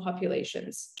Muslim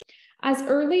populations. As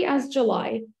early as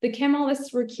July, the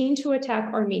Kemalists were keen to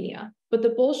attack Armenia, but the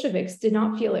Bolsheviks did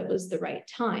not feel it was the right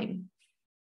time.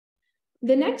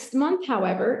 The next month,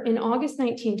 however, in August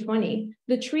 1920,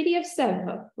 the Treaty of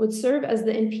Sèvres would serve as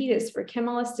the impetus for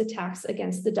Kemalist attacks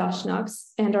against the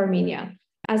Dashnaks and Armenia,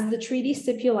 as the treaty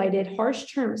stipulated harsh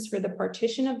terms for the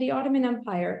partition of the Ottoman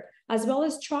Empire, as well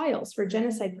as trials for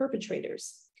genocide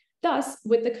perpetrators. Thus,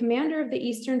 with the commander of the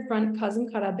Eastern Front,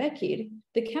 Kazım Karabekir,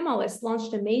 the Kemalists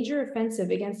launched a major offensive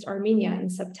against Armenia in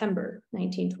September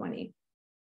 1920.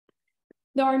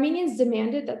 The Armenians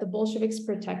demanded that the Bolsheviks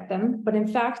protect them, but in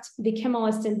fact, the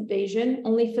Kemalist invasion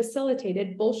only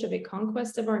facilitated Bolshevik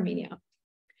conquest of Armenia.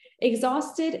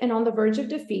 Exhausted and on the verge of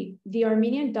defeat, the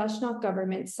Armenian Dashnak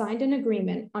government signed an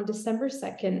agreement on December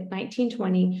 2nd,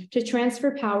 1920, to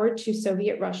transfer power to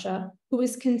Soviet Russia, who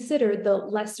was considered the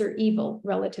lesser evil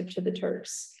relative to the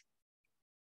Turks.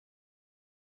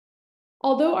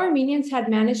 Although Armenians had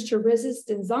managed to resist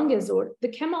in Zangezur, the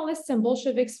Kemalists and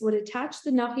Bolsheviks would attach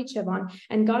the Nakhichevan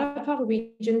and Karabakh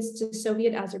regions to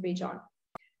Soviet Azerbaijan.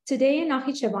 Today in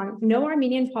Nakhichevan, no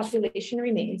Armenian population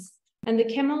remains, and the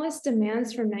Kemalist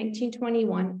demands from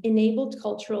 1921 enabled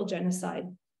cultural genocide.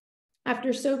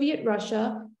 After Soviet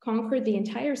Russia conquered the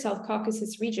entire South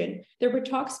Caucasus region, there were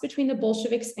talks between the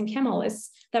Bolsheviks and Kemalists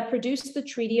that produced the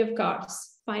Treaty of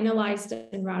Kars, finalized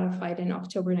and ratified in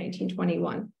October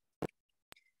 1921.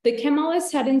 The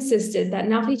Kemalists had insisted that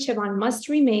Nakhichevan must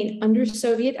remain under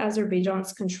Soviet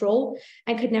Azerbaijan's control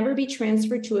and could never be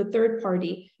transferred to a third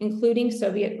party, including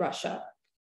Soviet Russia.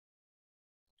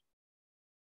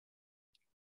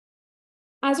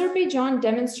 Azerbaijan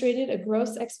demonstrated a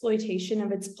gross exploitation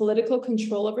of its political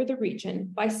control over the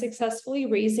region by successfully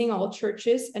razing all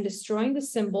churches and destroying the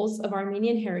symbols of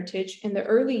Armenian heritage in the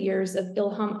early years of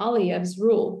Ilham Aliyev's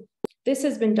rule. This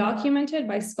has been documented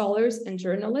by scholars and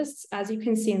journalists, as you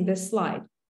can see in this slide.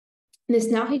 This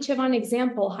Nakhichevan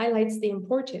example highlights the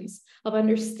importance of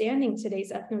understanding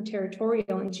today's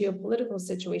ethno-territorial and geopolitical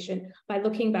situation by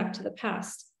looking back to the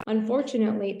past.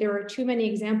 Unfortunately, there are too many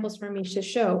examples for me to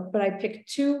show, but I picked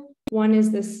two. One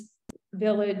is this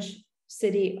village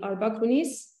city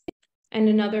Arbakunis, and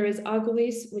another is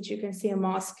Agulis, which you can see a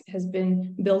mosque has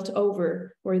been built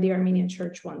over where the Armenian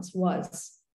church once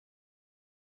was.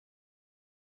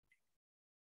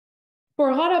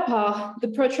 For Karabakh, the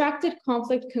protracted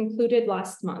conflict concluded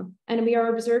last month, and we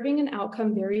are observing an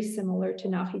outcome very similar to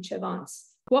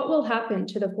Nakhichevan's. What will happen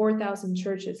to the 4,000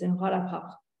 churches in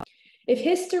Karabakh? If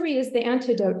history is the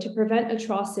antidote to prevent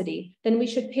atrocity, then we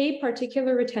should pay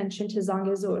particular attention to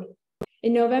Zangezur.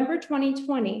 In November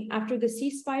 2020, after the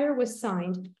ceasefire was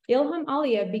signed, Ilham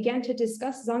Aliyev began to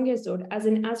discuss Zangezur as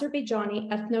an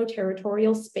Azerbaijani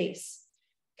ethno-territorial space.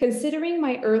 Considering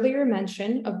my earlier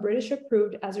mention of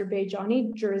British-approved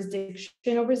Azerbaijani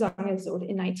jurisdiction over Zangezur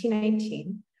in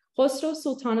 1919, Khosrow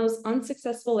Sultanov's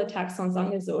unsuccessful attacks on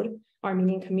Zangezur,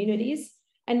 Armenian communities,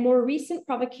 and more recent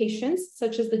provocations,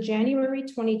 such as the January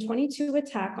 2022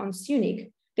 attack on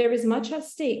Syunik, there is much at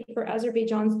stake for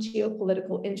Azerbaijan's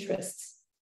geopolitical interests.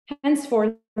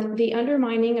 Henceforth, the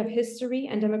undermining of history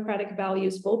and democratic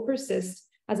values will persist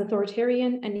as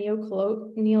authoritarian and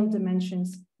neo-colonial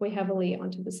dimensions weigh heavily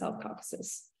onto the South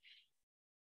Caucasus.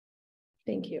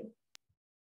 Thank you.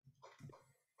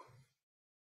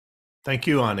 Thank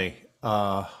you, Ani.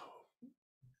 I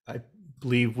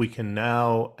believe we can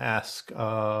now ask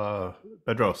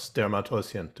Bedross Der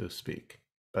Matossian to speak.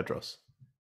 Bedross.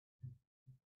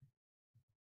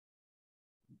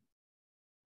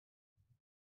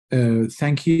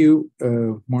 Thank you,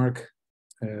 Mark.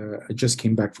 I just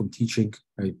came back from teaching.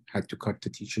 I had to cut the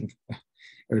teaching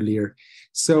earlier.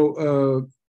 So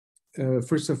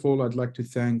first of all, I'd like to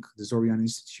thank the Zoryan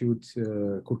Institute,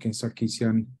 Gulbenkian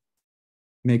Sarkisian,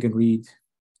 Megan Reid,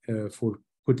 for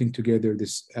putting together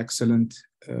this excellent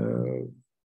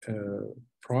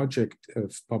project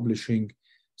of publishing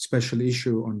special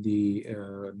issue on the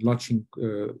Lachin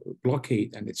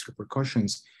blockade and its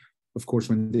repercussions. Of course,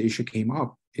 when the issue came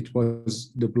up,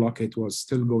 the blockade was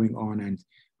still going on, and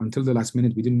until the last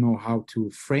minute, we didn't know how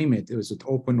to frame it. Was it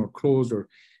open or closed?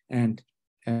 And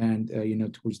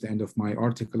towards the end of my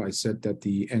article, I said that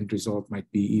the end result might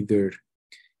be either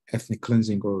ethnic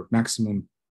cleansing or maximum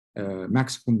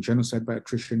genocide by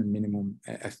attrition and minimum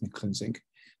ethnic cleansing.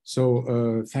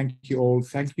 So thank you all.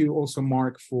 Thank you also,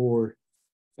 Mark, for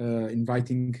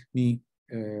inviting me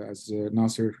as a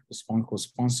NAASR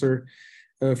co-sponsor.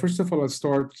 First of all, I'll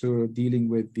start dealing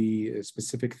with the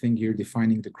specific thing here,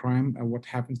 defining the crime and what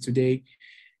happens today,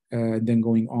 then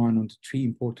going on to three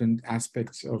important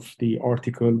aspects of the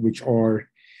article, which are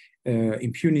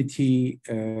impunity,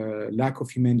 lack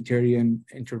of humanitarian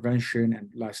intervention,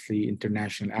 and lastly,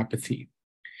 international apathy.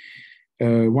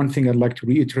 One thing I'd like to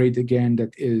reiterate again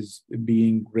that is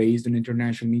being raised in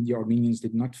international media, Armenians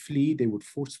did not flee, they were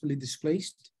forcefully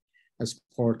displaced as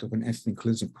part of an ethnic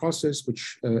cleansing process,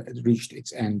 which reached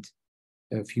its end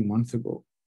a few months ago.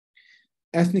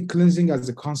 Ethnic cleansing as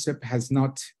a concept has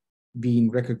not been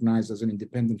recognized as an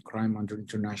independent crime under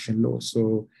international law.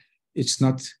 So it's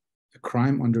not a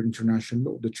crime under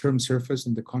international law. The term surfaced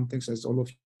in the context, as all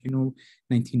of you know,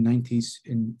 1990s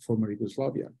in former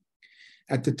Yugoslavia.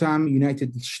 At the time,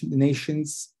 United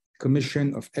Nations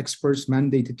Commission of Experts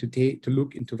mandated to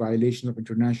look into violations of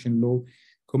international law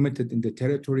committed in the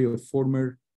territory of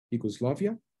former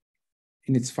Yugoslavia.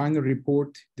 In its final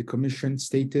report, the Commission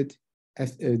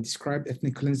described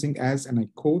ethnic cleansing as, and I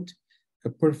quote, a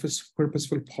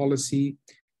purposeful policy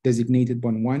designated by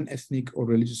one ethnic or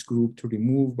religious group to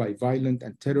remove by violent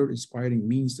and terror-inspiring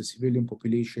means the civilian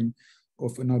population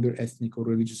of another ethnic or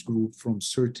religious group from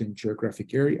certain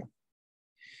geographic area.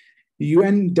 The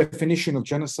UN definition of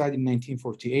genocide in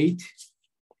 1948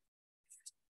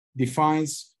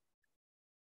 defines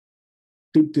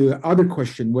the other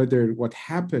question, whether what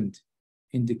happened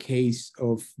in the case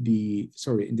of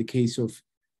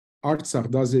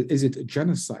Artsakh, is it a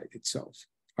genocide itself?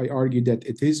 I argue that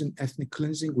it is an ethnic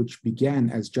cleansing which began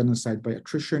as genocide by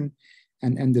attrition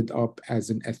and ended up as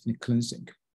an ethnic cleansing.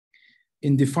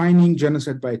 In defining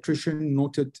genocide by attrition,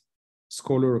 noted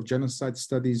scholar of genocide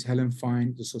studies Helen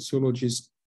Fine, the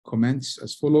sociologist, comments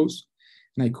as follows,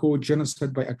 and I quote,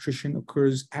 genocide by attrition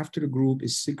occurs after a group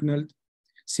is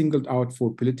singled out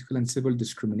for political and civil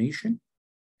discrimination.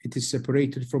 It is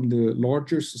separated from the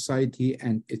larger society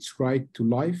and its right to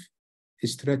life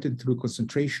is threatened through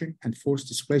concentration and forced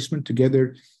displacement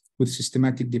together with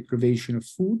systematic deprivation of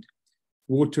food,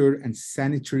 water, and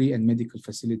sanitary and medical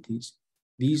facilities.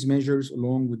 These measures,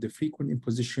 along with the frequent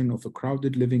imposition of a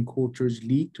crowded living quarters,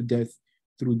 lead to death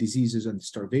through diseases and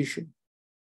starvation.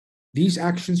 These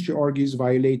actions, she argues,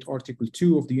 violate Article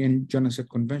 2 of the UN Genocide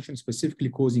Convention, specifically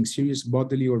causing serious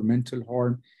bodily or mental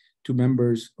harm to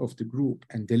members of the group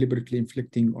and deliberately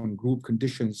inflicting on group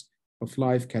conditions of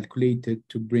life calculated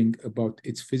to bring about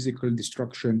its physical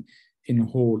destruction in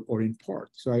whole or in part.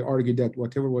 So I argue that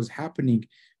whatever was happening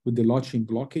with the Lachin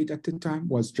blockade at the time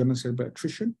was genocide by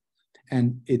attrition,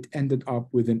 and it ended up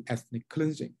with an ethnic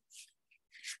cleansing.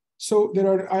 So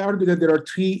I argue that there are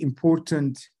three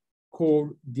important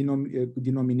core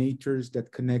denominators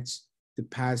that connects the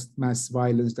past mass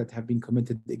violence that have been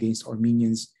committed against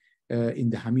Armenians in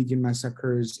the Hamidian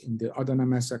massacres, in the Adana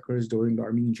massacres during the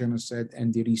Armenian genocide,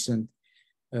 and the recent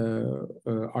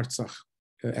Artsakh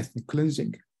ethnic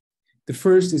cleansing. The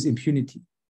first is impunity.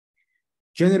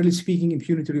 Generally speaking,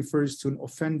 impunity refers to an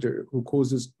offender who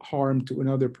causes harm to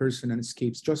another person and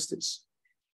escapes justice.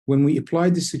 When we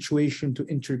apply this situation to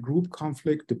intergroup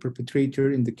conflict, the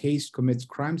perpetrator in the case commits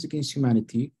crimes against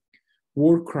humanity,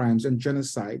 war crimes, and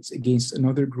genocides against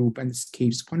another group and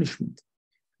escapes punishment.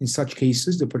 In such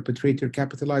cases, the perpetrator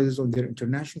capitalizes on their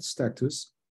international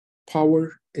status,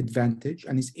 power, advantage,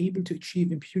 and is able to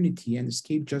achieve impunity and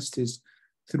escape justice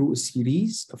through a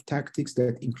series of tactics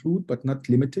that include, but not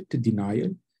limited to, denial,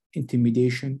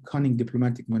 intimidation, cunning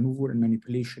diplomatic maneuver, and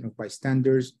manipulation of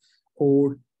bystanders,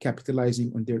 or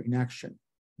capitalizing on their inaction.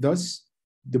 Thus,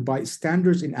 the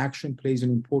bystanders' inaction plays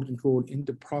an important role in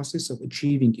the process of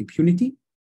achieving impunity.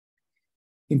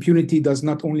 Impunity does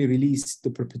not only release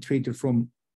the perpetrator from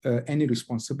any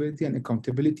responsibility and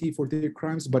accountability for their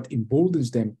crimes, but emboldens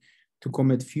them to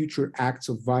commit future acts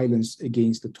of violence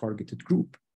against the targeted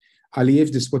group.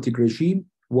 Aliyev's despotic regime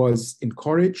was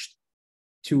encouraged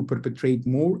to perpetrate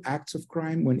more acts of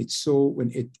crime when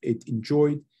it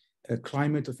enjoyed a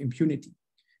climate of impunity.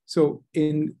 So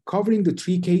in covering the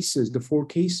four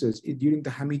cases, during the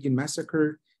Hamidian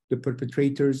massacre, the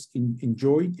perpetrators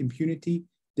enjoyed impunity.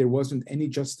 There wasn't any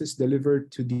justice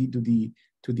delivered to the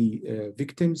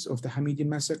victims of the Hamidian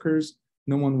massacres.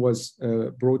 No one was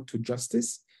brought to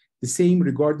justice. The same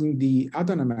regarding the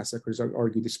Adana massacres, I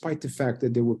argue, despite the fact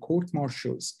that there were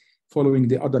court-martials following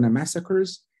the Adana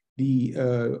massacres, the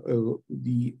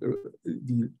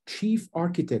chief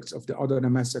architects of the Adana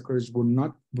massacres were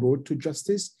not brought to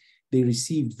justice. They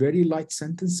received very light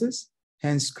sentences,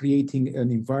 hence creating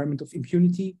an environment of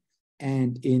impunity.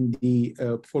 And in the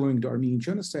following the Armenian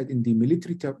genocide, in the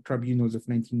military tribunals of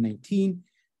 1919,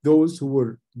 those who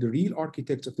were the real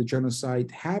architects of the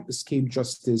genocide have escaped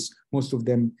justice, most of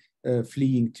them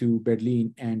fleeing to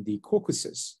Berlin and the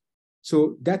Caucasus.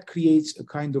 So that creates a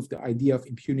kind of the idea of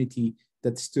impunity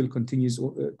that still continues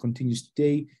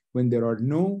today, when there are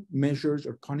no measures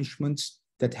or punishments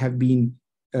that have been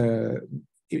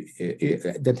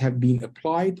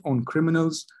applied on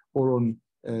criminals or on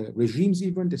regimes,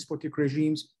 even despotic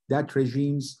regimes. That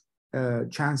regime's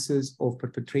chances of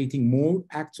perpetrating more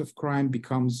acts of crime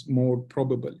becomes more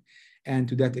probable. And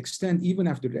to that extent, even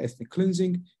after the ethnic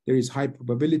cleansing, there is high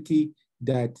probability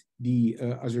that the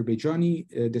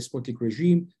Azerbaijani despotic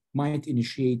regime might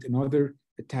initiate another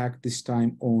attack, this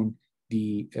time on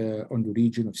the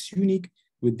region of Syunik,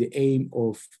 with the aim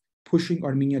of pushing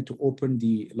Armenia to open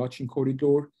the Lachin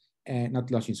Corridor, the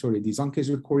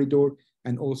Zangezur Corridor,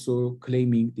 and also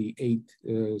claiming the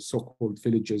 8 so-called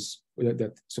villages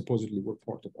that supposedly were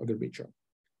part of Azerbaijan.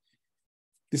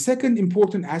 The second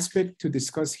important aspect to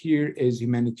discuss here is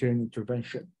humanitarian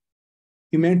intervention.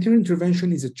 Humanitarian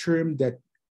intervention is a term that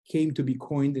came to be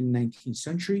coined in the 19th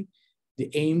century. The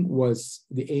aim was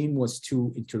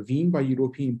to intervene by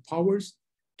European powers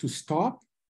to stop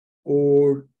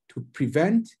or to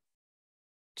prevent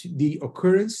the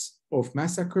occurrence of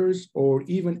massacres, or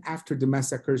even after the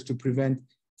massacres, to prevent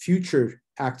future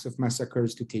acts of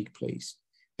massacres to take place.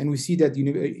 And we see that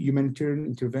humanitarian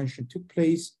intervention took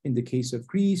place in the case of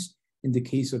Greece, in the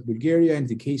case of Bulgaria, in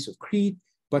the case of Crete,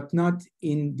 but not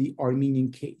in the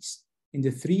Armenian case. In the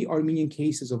 3 Armenian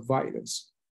cases of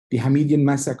violence, the Hamidian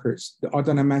massacres, the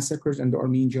Adana massacres, and the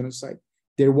Armenian genocide,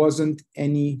 there wasn't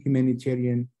any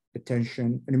humanitarian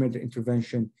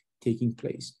intervention taking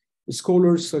place. The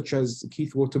scholars such as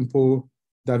Keith Wotempo,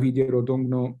 Davide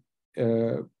Rodogno,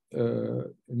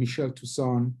 Michel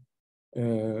Toussaint,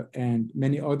 and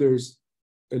many others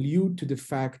allude to the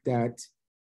fact that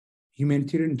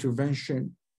humanitarian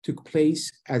intervention took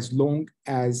place as long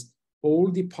as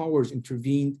all the powers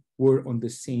intervened were on the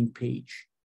same page.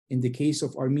 In the case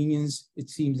of Armenians, it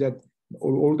seems that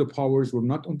all the powers were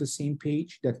not on the same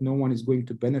page, that no one is going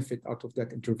to benefit out of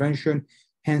that intervention.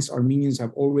 Hence, Armenians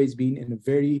have always been in a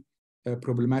very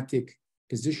problematic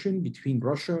position between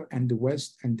Russia and the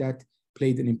West, and that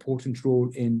played an important role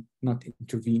in not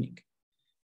intervening.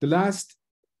 The last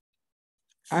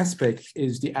aspect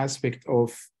is the aspect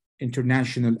of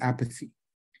international apathy.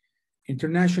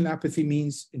 International apathy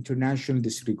means international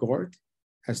disregard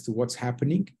as to what's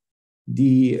happening.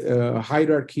 The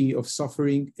hierarchy of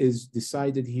suffering is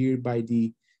decided here by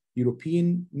the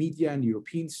European media and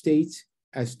European states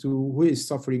as to who is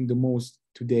suffering the most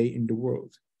today in the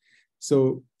world.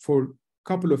 So for a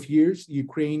couple of years,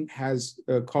 Ukraine has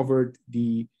covered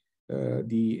the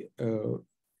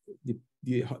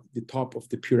top of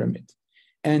the pyramid,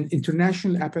 and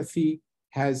international apathy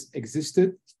has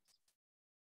existed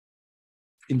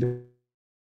in the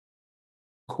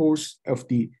course of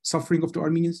the suffering of the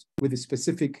Armenians, with a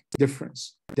specific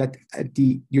difference that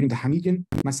during the Hamidian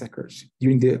massacres,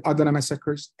 during the Adana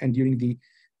massacres, and during the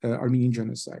Armenian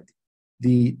genocide,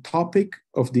 the topic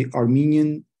of the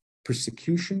Armenian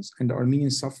persecutions and the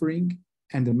Armenian suffering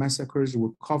and the massacres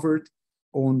were covered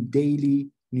on daily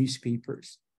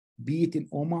newspapers, be it in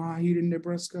Omaha here in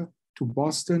Nebraska, to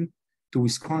Boston, to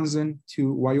Wisconsin,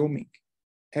 to Wyoming.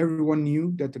 Everyone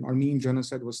knew that an Armenian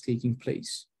genocide was taking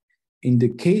place. In the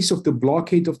case of the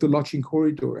blockade of the Lachin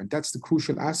Corridor, and that's the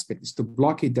crucial aspect, it's the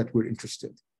blockade that we're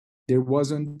interested. There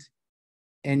wasn't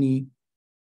any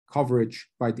coverage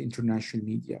by the international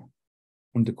media.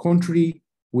 On the contrary,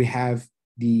 we have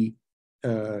the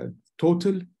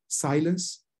total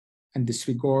silence and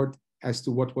disregard as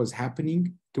to what was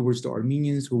happening towards the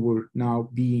Armenians who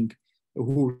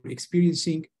were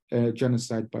experiencing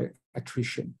genocide by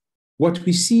attrition. What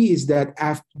we see is that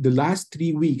after the last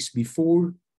 3 weeks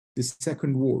before the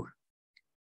Second War,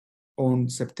 on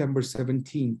September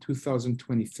 17,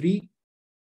 2023,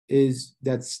 is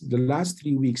that the last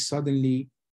 3 weeks, suddenly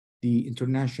the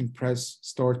international press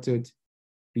started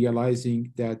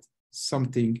realizing that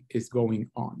something is going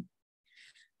on.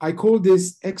 I call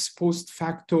this ex post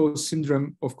facto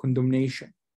syndrome of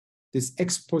condemnation. This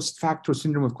ex post facto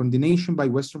syndrome of condemnation by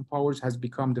Western powers has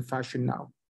become the fashion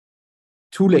now.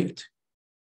 Too late.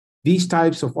 These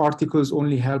types of articles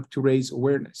only help to raise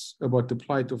awareness about the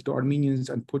plight of the Armenians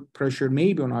and put pressure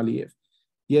maybe on Aliyev.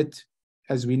 Yet,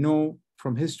 as we know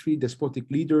from history, despotic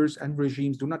leaders and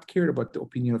regimes do not care about the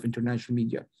opinion of international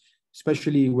media,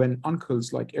 especially when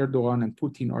uncles like Erdogan and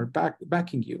Putin are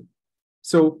backing you.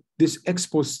 So this ex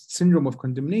post syndrome of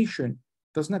condemnation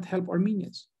does not help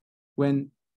Armenians.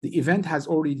 When the event has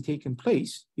already taken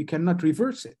place, you cannot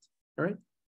reverse it, all right?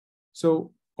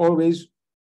 So always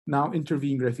now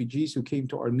interviewing refugees who came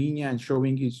to Armenia and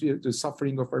showing the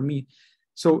suffering of Armenia.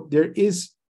 So there is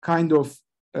kind of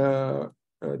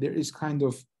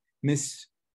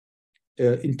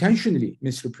intentionally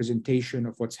misrepresentation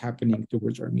of what's happening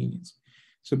towards Armenians.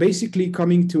 So basically,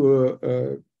 coming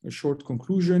to a short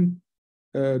conclusion,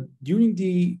 during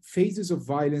the phases of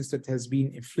violence that has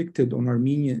been inflicted on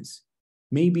Armenians,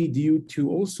 maybe due to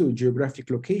also geographic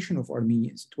location of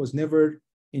Armenians, it was never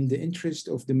in the interest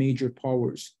of the major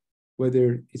powers,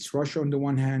 whether it's Russia on the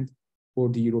one hand or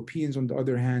the Europeans on the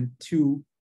other hand, to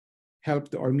help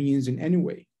the Armenians in any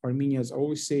way. Armenia, as I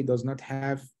always say, does not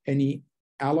have any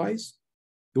allies.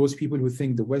 Those people who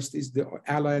think the West is the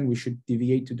ally and we should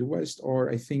deviate to the West are,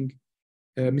 I think,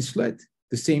 misled.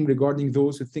 The same regarding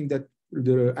those who think that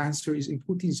the answer is in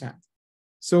Putin's hand.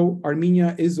 So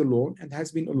Armenia is alone and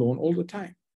has been alone all the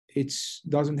time. It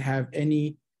doesn't have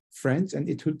any friends, and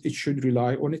it should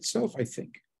rely on itself, I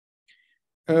think.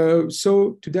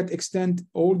 So to that extent,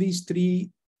 all these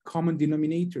three common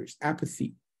denominators,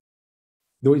 apathy,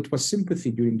 though it was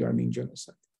sympathy during the Armenian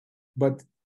genocide, but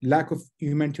lack of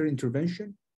humanitarian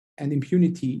intervention and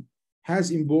impunity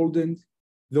has emboldened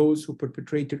those who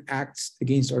perpetrated acts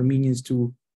against Armenians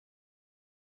to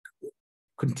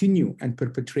continue and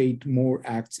perpetrate more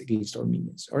acts against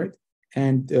Armenians, all right?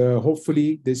 And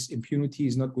hopefully this impunity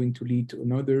is not going to lead to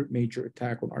another major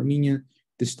attack on Armenia,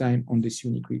 this time on this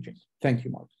unique region. Thank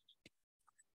you, Mark.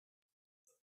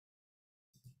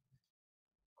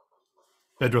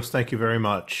 Bedross, thank you very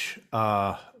much.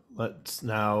 Let's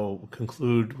now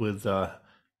conclude with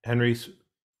Henry's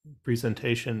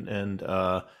presentation. And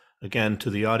again, to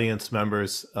the audience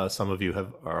members, some of you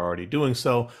are already doing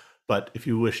so, but if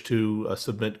you wish to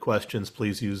submit questions,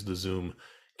 please use the Zoom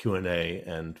Q&A,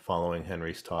 and following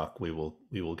Henry's talk, we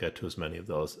will get to as many of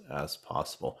those as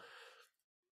possible.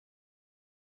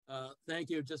 Thank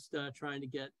you. Just trying to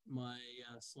get my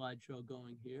slideshow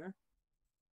going here.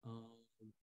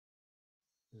 And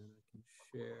I can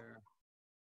share.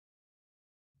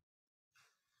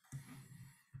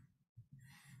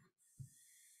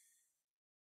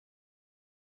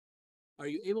 Are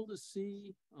you able to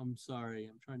see? I'm sorry,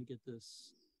 I'm trying to get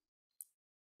this.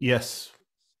 Yes.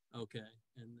 Okay.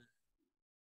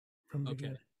 And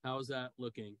okay, how's that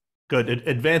looking? Good.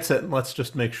 Advance it and let's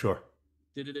just make sure.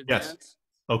 Did it advance? Yes.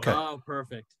 Okay. Oh,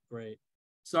 perfect. Great.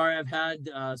 Sorry, I've had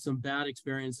some bad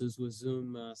experiences with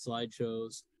Zoom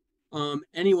slideshows.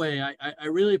 Anyway, I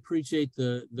really appreciate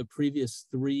the previous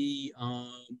three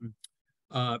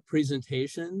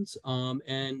presentations.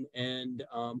 And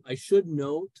I should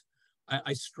note,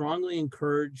 I strongly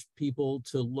encourage people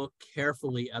to look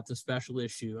carefully at the special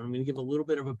issue. I'm going to give a little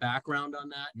bit of a background on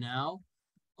that now.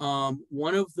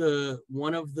 One of the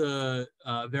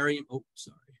very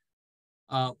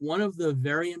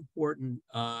important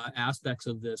aspects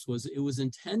of this was it was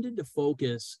intended to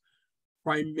focus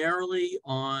primarily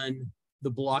on the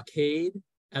blockade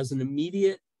as an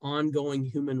immediate ongoing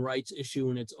human rights issue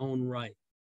in its own right,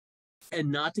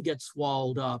 and not to get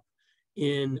swallowed up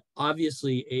in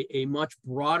obviously a much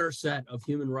broader set of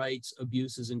human rights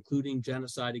abuses, including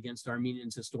genocide against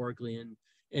Armenians historically and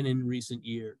in recent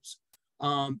years.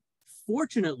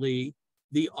 Fortunately,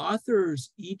 the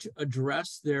authors each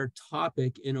addressed their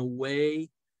topic in a way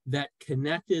that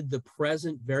connected the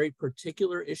present very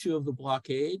particular issue of the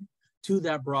blockade to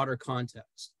that broader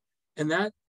context. And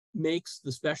that makes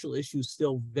the special issue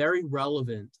still very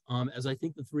relevant, as I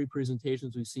think the three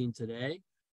presentations we've seen today,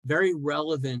 very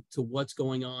relevant to what's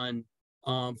going on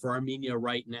for Armenia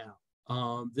right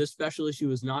now. This special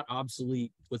issue is not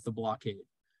obsolete with the blockade,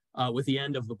 with the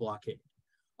end of the blockade.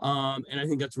 And I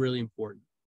think that's really important.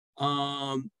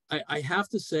 I have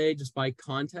to say, just by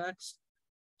context,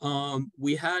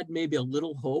 we had maybe a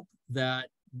little hope that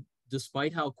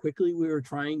despite how quickly we were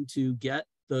trying to get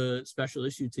the special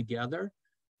issue together,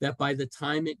 that by the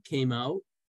time it came out,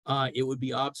 it would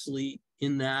be obsolete,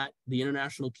 in that the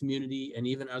international community and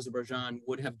even Azerbaijan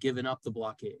would have given up the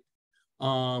blockade.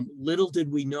 Little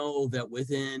did we know that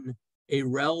within a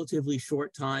relatively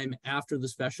short time after the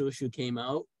special issue came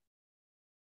out,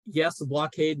 yes, the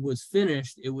blockade was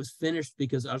finished. It was finished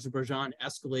because Azerbaijan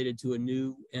escalated to a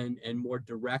new and more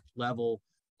direct level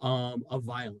of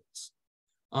violence.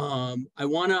 I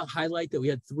want to highlight that we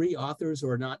had three authors who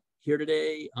are not here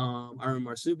today: Armin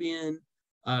Marsubian,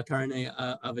 Karine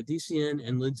Avedissian,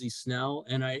 and Lindsay Snell.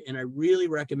 And I really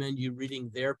recommend you reading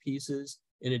their pieces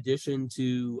in addition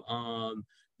to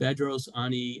Bedross,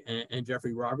 Ani, and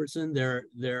Geoffrey Robertson.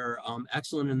 They're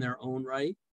excellent in their own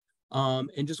right.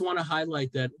 And just want to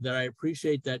highlight that I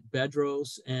appreciate that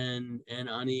Bedross and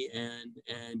Ani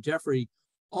and Geoffrey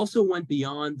also went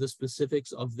beyond the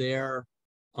specifics of their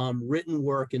written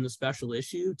work in the special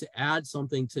issue to add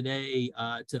something today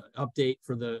to update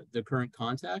for the current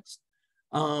context.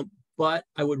 But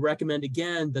I would recommend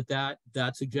again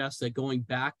that suggests that going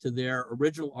back to their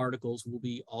original articles will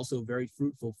be also very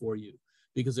fruitful for you,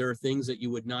 because there are things that you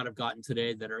would not have gotten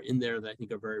today that are in there that I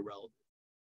think are very relevant.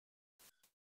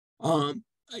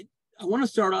 I want to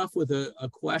start off with a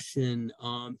question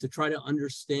to try to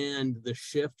understand the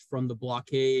shift from the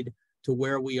blockade to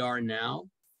where we are now.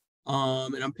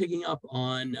 And I'm picking up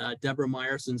on Deborah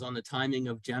Meyerson's on the timing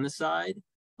of genocide,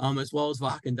 as well as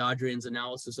Vakan Dadrian's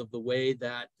analysis of the way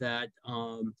that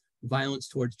violence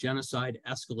towards genocide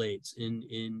escalates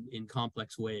in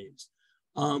complex ways.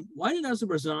 Why did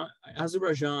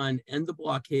Azerbaijan end the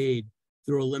blockade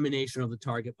through elimination of the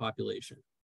target population?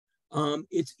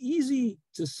 It's easy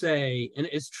to say, and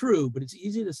it's true, but it's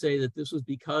easy to say that this was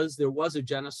because there was a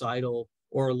genocidal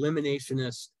or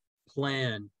eliminationist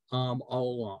plan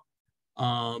all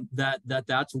along.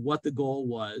 That's what the goal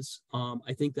was.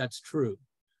 I think that's true.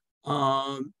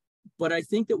 But I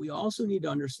think that we also need to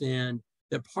understand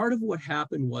that part of what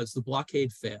happened was the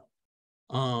blockade failed.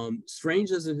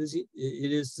 Strange as it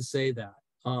is to say that,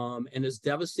 and as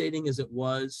devastating as it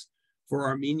was for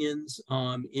Armenians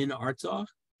in Artsakh,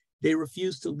 they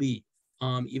refused to leave,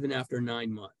 even after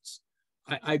 9 months.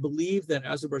 I believe that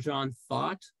Azerbaijan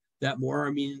thought that more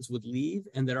Armenians would leave,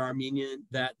 and that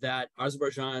the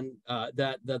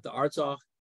Artsakh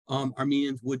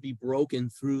Armenians would be broken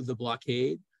through the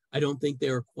blockade. I don't think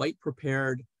they were quite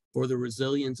prepared for the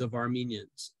resilience of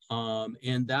Armenians,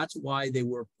 and that's why they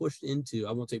were pushed into.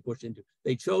 I won't say pushed into.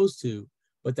 They chose to,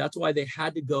 but that's why they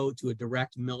had to go to a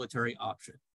direct military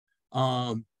option.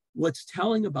 What's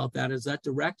telling about that is that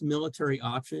direct military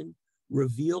option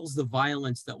reveals the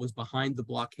violence that was behind the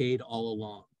blockade all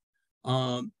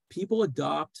along. People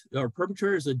adopt, or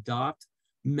perpetrators adopt,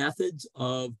 methods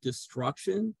of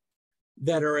destruction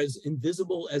that are as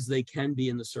invisible as they can be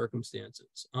in the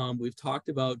circumstances. We've talked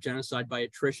about genocide by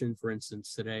attrition, for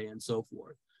instance, today, and so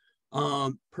forth.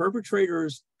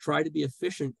 Perpetrators try to be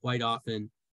efficient quite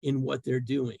often in what they're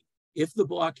doing. If the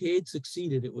blockade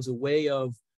succeeded, it was a way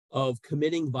of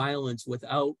committing violence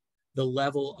without the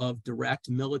level of direct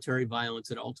military violence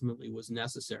that ultimately was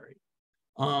necessary.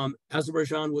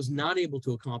 Azerbaijan was not able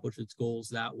to accomplish its goals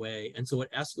that way, and so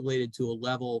it escalated to a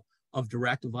level of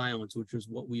direct violence, which is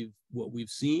what we've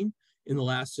seen in the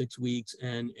last 6 weeks,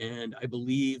 and I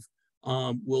believe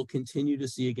we'll continue to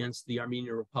see against the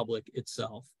Armenian Republic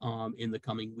itself in the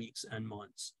coming weeks and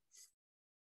months.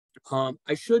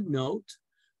 I should note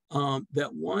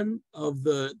that one of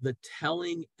the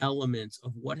telling elements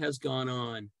of what has gone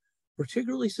on,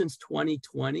 particularly since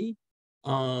 2020,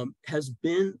 has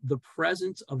been the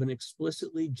presence of an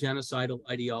explicitly genocidal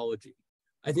ideology.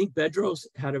 I think Bedross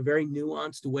had a very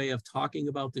nuanced way of talking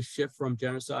about the shift from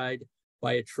genocide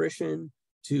by attrition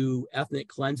to ethnic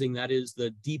cleansing, that is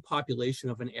the depopulation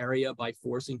of an area by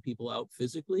forcing people out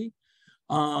physically.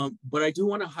 But I do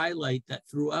want to highlight that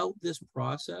throughout this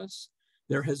process,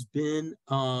 there has been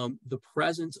the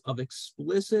presence of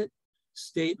explicit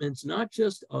statements, not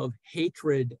just of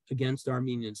hatred against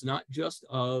Armenians, not just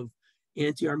of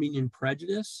anti-Armenian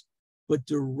prejudice, but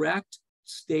direct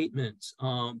statements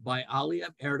by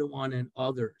Aliyev, Erdogan, and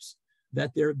others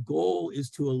that their goal is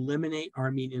to eliminate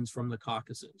Armenians from the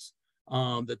Caucasus,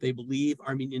 that they believe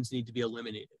Armenians need to be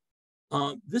eliminated.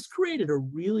 This created a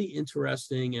really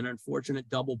interesting and unfortunate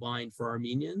double bind for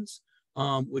Armenians,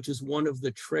 which is one of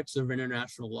the tricks of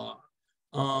international law.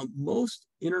 Most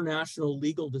international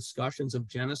legal discussions of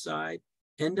genocide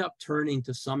end up turning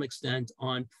to some extent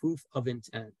on proof of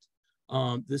intent.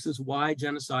 This is why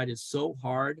genocide is so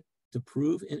hard to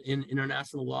prove in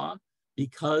international law,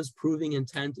 because proving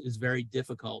intent is very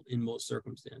difficult in most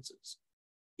circumstances.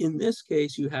 In this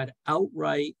case, you had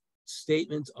outright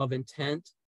statements of intent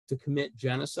to commit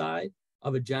genocide,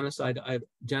 of a genocide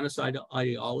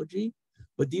ideology,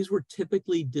 but these were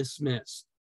typically dismissed.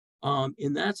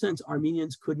 In that sense,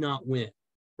 Armenians could not win,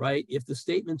 right? If the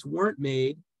statements weren't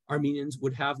made, Armenians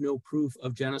would have no proof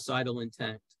of genocidal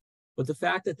intent. But the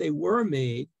fact that they were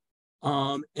made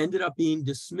ended up being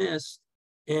dismissed.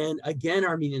 And again,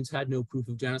 Armenians had no proof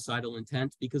of genocidal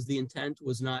intent because the intent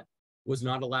was not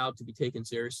allowed to be taken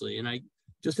seriously. And I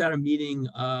just had a meeting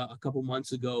a couple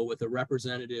months ago with a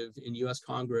representative in US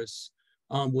Congress,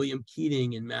 William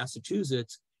Keating in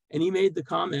Massachusetts, and he made the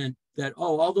comment that,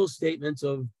 oh, all those statements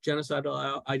of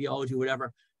genocidal ideology,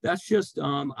 whatever, that's just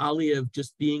Aliyev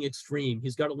just being extreme.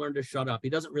 He's got to learn to shut up. He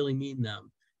doesn't really mean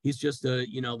them. He's just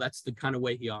that's the kind of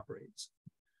way he operates.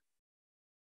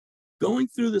 Going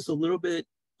through this a little bit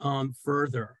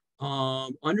further,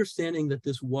 understanding that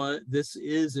this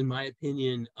is, in my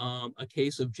opinion, a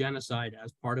case of genocide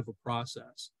as part of a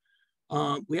process.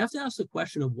 We have to ask the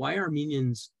question of why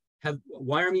Armenians in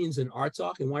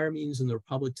Artsakh and why Armenians in the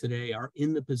Republic today are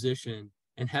in the position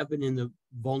and have been in the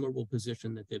vulnerable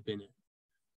position that they've been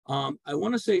in. I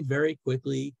want to say very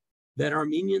quickly that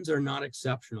Armenians are not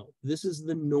exceptional. This is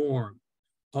the norm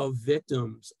of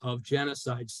victims of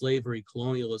genocide, slavery,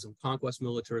 colonialism, conquest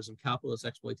militarism, capitalist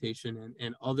exploitation,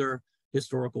 and other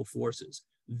historical forces.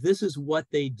 This is what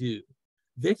they do.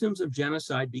 Victims of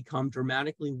genocide become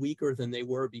dramatically weaker than they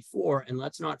were before. And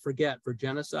let's not forget, for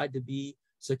genocide to be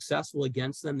successful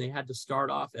against them, they had to start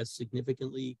off as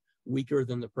significantly weaker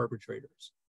than the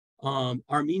perpetrators.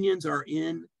 Armenians are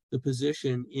in the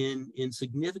position in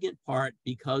significant part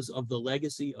because of the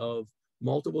legacy of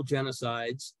multiple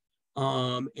genocides,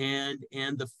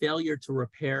 and the failure to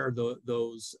repair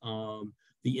the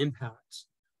impacts.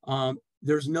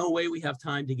 There's no way we have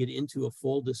time to get into a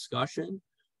full discussion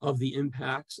of the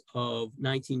impacts of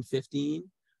 1915,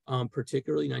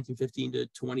 particularly 1915 to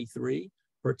 23,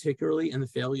 particularly, and the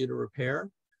failure to repair.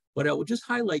 But I will just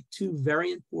highlight two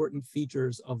very important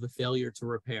features of the failure to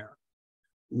repair.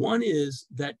 One is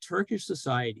that Turkish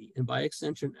society, and by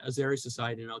extension, Azeri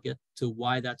society, and I'll get to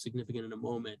why that's significant in a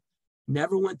moment,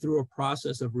 never went through a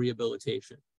process of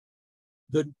rehabilitation.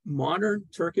 The modern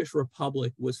Turkish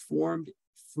Republic was formed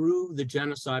through the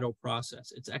genocidal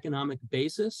process. Its economic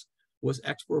basis was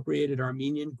expropriated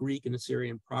Armenian, Greek, and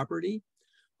Assyrian property.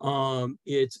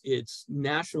 Its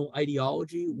national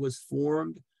ideology was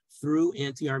formed through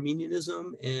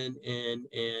anti-Armenianism and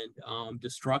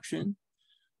destruction.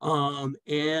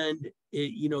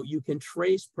 You can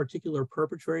trace particular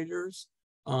perpetrators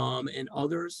and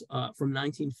others from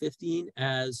 1915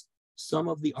 as some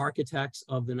of the architects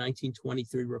of the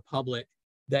 1923 Republic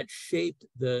that shaped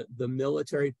the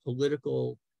military,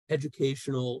 political,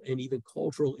 educational, and even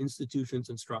cultural institutions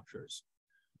and structures.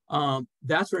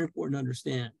 That's very important to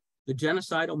understand. The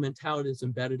genocidal mentality that's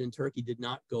embedded in Turkey did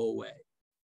not go away.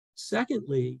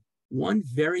 Secondly, one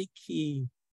very key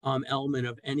element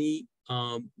of any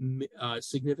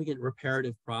significant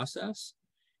reparative process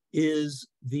is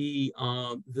the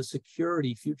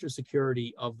security, future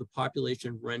security of the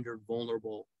population rendered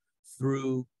vulnerable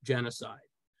through genocide.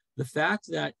 The fact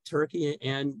that Turkey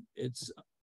and its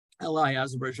ally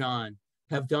Azerbaijan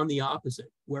have done the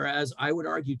opposite, whereas I would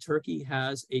argue Turkey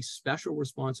has a special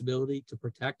responsibility to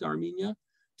protect Armenia,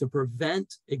 to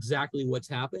prevent exactly what's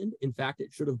happened. In fact,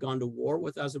 it should have gone to war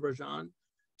with Azerbaijan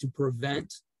to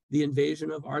prevent the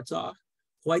invasion of Artsakh.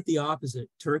 Quite the opposite.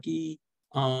 Turkey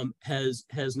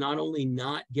has not only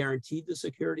not guaranteed the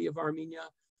security of Armenia,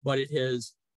 but it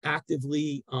has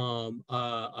actively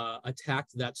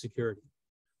attacked that security.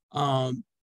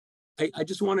 I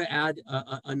just want to add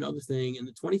another thing. In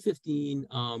the 2015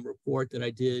 report that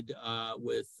I did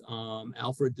with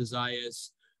Alfred de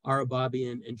Zayas,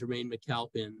 Arababian and Jermaine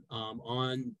McAlpin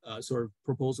on sort of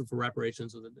proposal for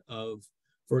reparations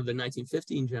for the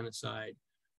 1915 genocide,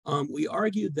 we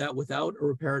argued that without a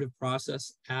reparative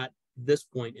process at this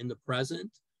point in the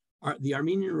present, the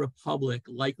Armenian Republic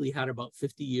likely had about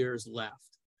 50 years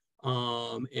left.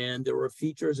 And there were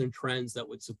features and trends that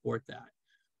would support that.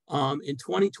 In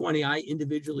 2020, I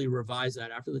individually revised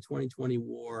that after the 2020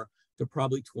 war to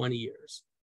probably 20 years.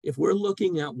 If we're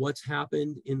looking at what's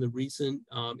happened in the recent,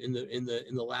 in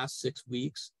the last 6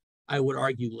 weeks, I would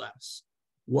argue less.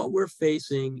 What we're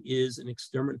facing is an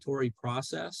exterminatory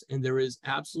process, and there is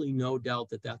absolutely no doubt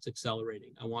that that's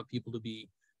accelerating. I want people to be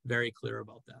very clear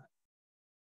about that.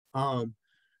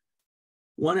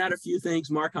 Want to add a few things.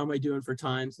 Mark, how am I doing for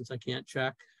time since I can't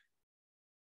check?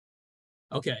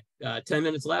 Okay, 10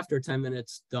 minutes left or 10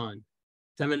 minutes done?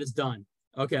 10 minutes done.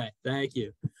 Okay, thank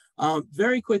you.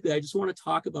 Very quickly, I just want to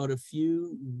talk about a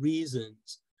few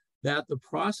reasons that the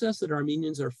process that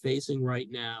Armenians are facing right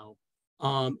now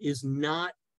is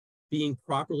not being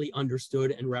properly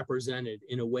understood and represented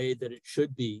in a way that it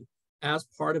should be as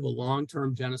part of a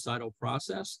long-term genocidal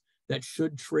process that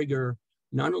should trigger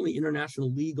not only international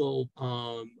legal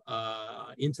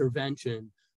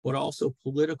intervention, but also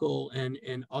political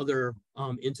and other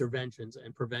interventions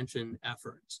and prevention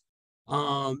efforts.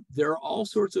 There are all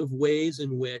sorts of ways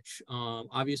in which,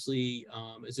 obviously,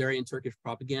 Azeri Turkish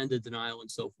propaganda, denial,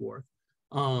 and so forth,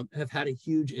 have had a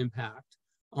huge impact.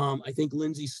 I think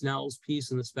Lindsay Snell's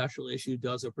piece in the special issue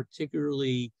does a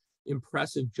particularly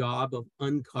impressive job of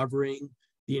uncovering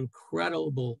the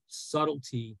incredible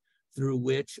subtlety through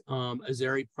which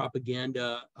Azeri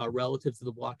propaganda relative to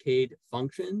the blockade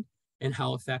functioned and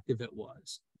how effective it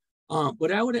was.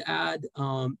 But I would add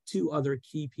two other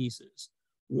key pieces.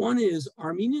 One is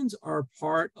Armenians are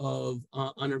part of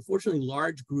an unfortunately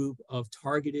large group of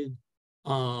targeted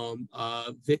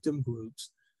victim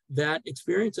groups that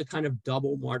experience a kind of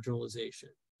double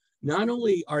marginalization. Not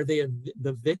only are they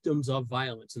the victims of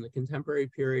violence in the contemporary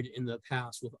period in the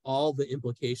past with all the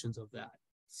implications of that,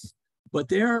 but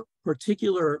their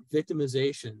particular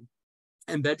victimization,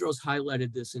 and Bedross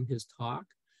highlighted this in his talk,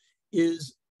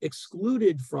 is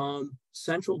excluded from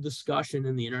central discussion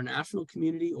in the international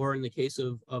community, or in the case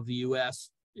of the US,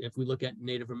 if we look at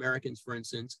Native Americans, for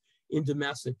instance, in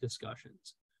domestic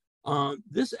discussions.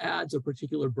 This adds a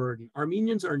particular burden.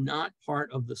 Armenians are not part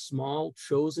of the small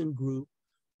chosen group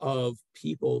of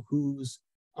people whose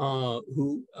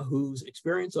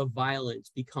experience of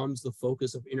violence becomes the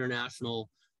focus of international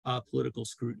political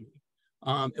scrutiny.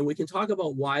 And we can talk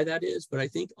about why that is, but I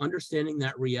think understanding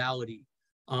that reality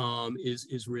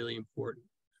is really important.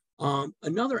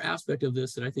 Another aspect of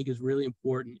this that I think is really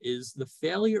important is the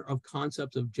failure of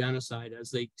concepts of genocide as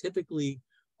they typically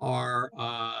are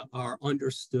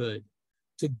understood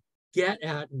to get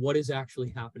at what is actually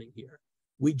happening here.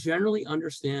 We generally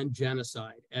understand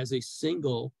genocide as a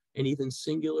single and even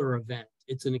singular event.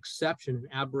 It's an exception, an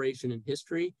aberration in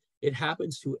history. It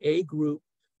happens to a group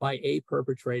by a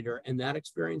perpetrator, and that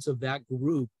experience of that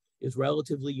group is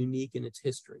relatively unique in its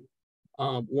history.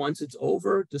 Once it's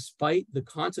over, despite the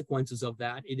consequences of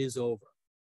that, it is over.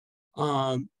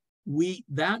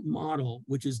 That model,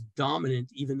 which is dominant,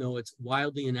 even though it's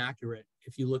wildly inaccurate,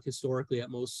 if you look historically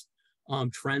at most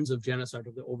trends of genocide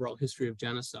or the overall history of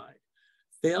genocide,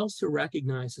 fails to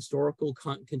recognize historical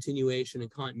continuation and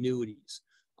continuities,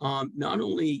 not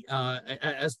only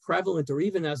as prevalent or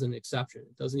even as an exception.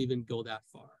 It doesn't even go that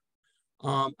far.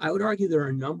 I would argue there are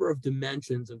a number of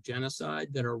dimensions of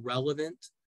genocide that are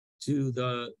relevant to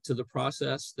the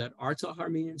process that Artsakh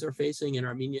Armenians are facing and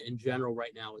Armenia in general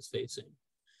right now is facing.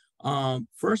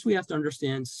 First, we have to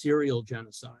understand serial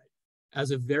genocide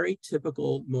as a very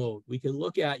typical mode. We can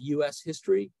look at US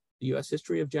history, the US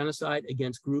history of genocide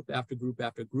against group after group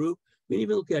after group. We can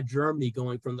even look at Germany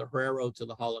going from the Herero to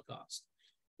the Holocaust.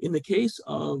 In the case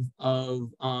of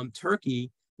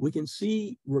Turkey, we can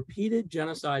see repeated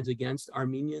genocides against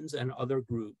Armenians and other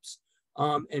groups,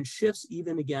 and shifts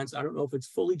even against, I don't know if it's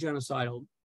fully genocidal,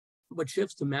 but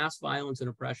shifts to mass violence and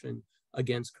oppression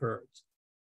against Kurds.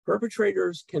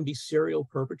 Perpetrators can be serial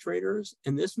perpetrators,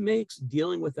 and this makes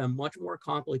dealing with them much more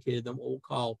complicated than what we'll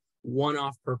call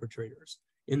one-off perpetrators.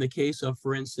 In the case of,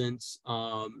 for instance,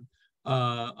 well,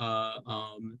 I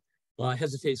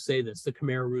hesitate to say this, the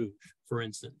Khmer Rouge, for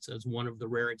instance, as one of the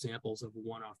rare examples of a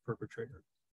one-off perpetrator.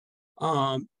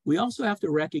 We also have to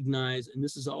recognize, and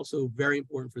this is also very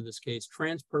important for this case,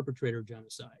 trans-perpetrator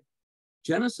genocide.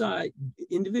 Genocide,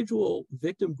 individual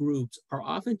victim groups are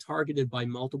often targeted by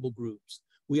multiple groups.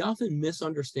 We often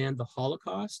misunderstand the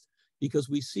Holocaust because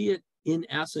we see it in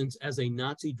essence as a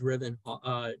Nazi-driven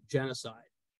genocide.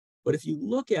 But if you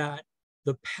look at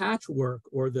the patchwork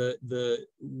or the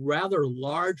rather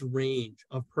large range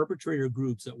of perpetrator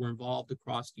groups that were involved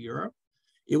across Europe,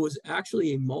 it was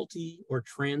actually a multi or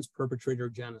trans perpetrator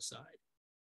genocide.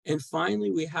 And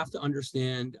finally, we have to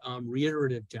understand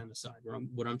reiterative genocide, or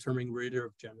what I'm terming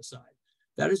reiterative genocide.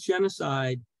 That is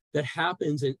genocide that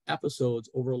happens in episodes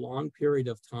over a long period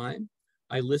of time.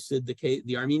 I listed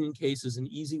the Armenian case as an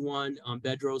easy one.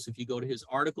 Bedross, if you go to his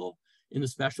article in the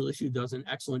special issue, does an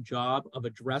excellent job of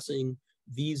addressing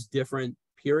these different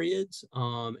periods.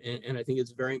 And I think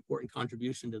it's a very important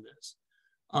contribution to this.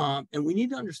 And we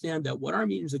need to understand that what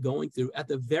Armenians are going through, at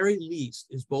the very least,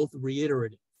 is both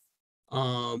reiterative.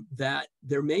 That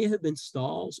there may have been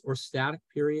stalls or static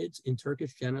periods in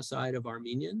Turkish genocide of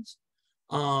Armenians.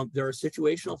 There are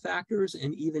situational factors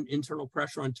and even internal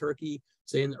pressure on Turkey,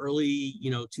 say in the early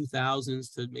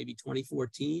 2000s to maybe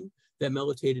 2014, that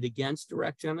militated against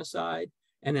direct genocide.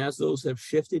 And as those have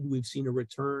shifted, we've seen a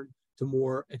return to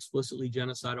more explicitly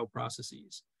genocidal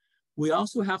processes. We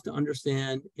also have to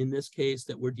understand in this case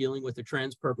that we're dealing with a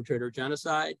trans-perpetrator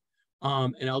genocide.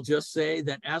 And I'll just say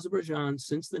that Azerbaijan,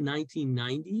 since the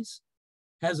 1990s,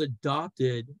 has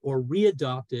adopted or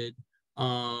readopted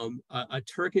a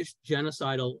Turkish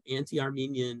genocidal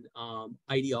anti-Armenian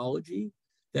ideology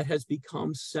that has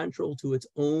become central to its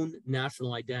own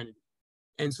national identity.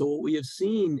 And so what we have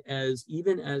seen as,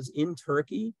 even as in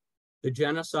Turkey, the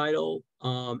genocidal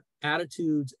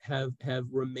attitudes have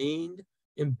remained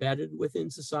embedded within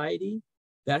society.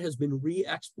 That has been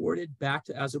re-exported back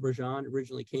to Azerbaijan,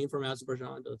 originally came from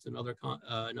Azerbaijan, that's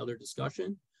another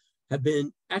discussion, have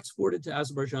been exported to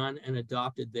Azerbaijan and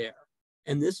adopted there.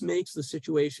 And this makes the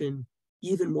situation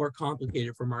even more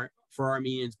complicated for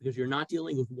Armenians, because you're not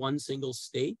dealing with one single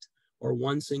state or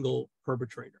one single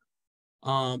perpetrator.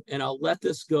 And I'll let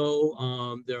this go.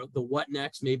 The what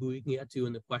next, maybe we can get to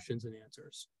in the questions and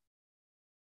answers.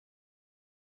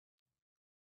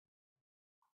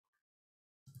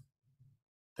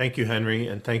 Thank you, Henry,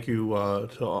 and thank you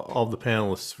to all the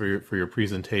panelists for your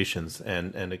presentations.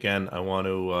 And again, I want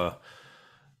to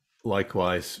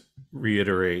likewise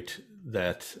reiterate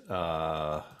that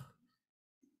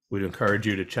we'd encourage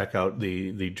you to check out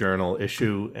the journal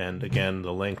issue, and again,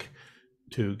 the link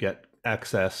to get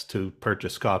access to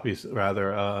purchase copies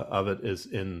rather of it is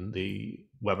in the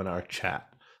webinar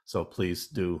chat. So please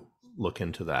do look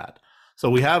into that. So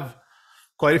we have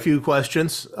quite a few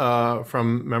questions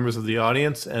from members of the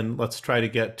audience, and let's try to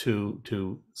get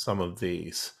to some of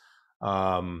these.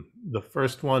 The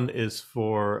first one is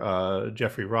for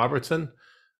Geoffrey Robertson,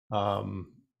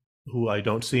 who I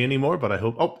don't see anymore, but I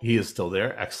hope, oh, he is still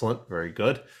there. Excellent, very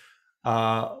good.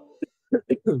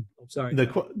 Sorry.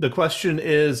 The question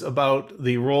is about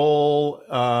the role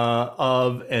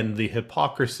of and the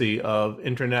hypocrisy of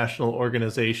international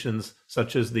organizations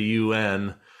such as the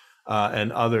UN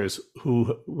and others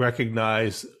who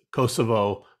recognize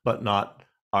Kosovo but not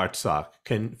Artsakh.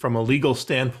 From a legal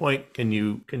standpoint, can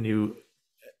you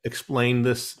explain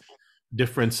this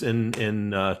difference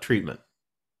in treatment?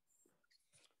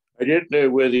 I don't know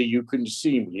whether you can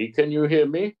see me. Can you hear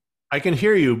me? I can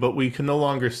hear you, but we can no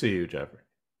longer see you, Geoffrey.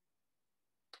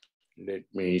 Let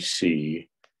me see.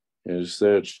 Is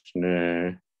that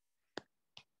no?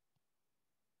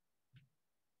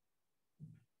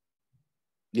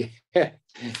 Yeah.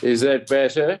 Is that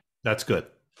better? That's good.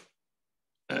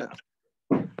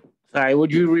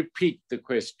 Would you repeat the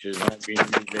question? I've been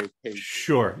relocated.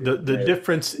 Sure. The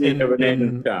difference in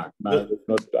I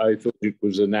thought it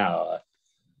was an hour.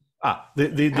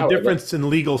 The difference in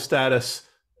legal status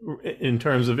in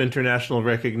terms of international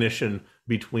recognition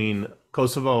between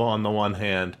Kosovo on the one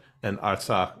hand and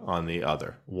Artsakh on the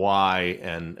other. Why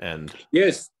and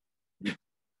Yes.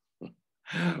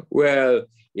 Well,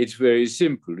 it's very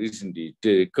simple, isn't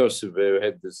it? Kosovo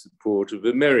had the support of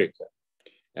America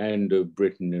and of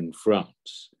Britain and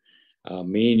France.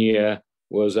 Armenia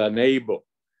was unable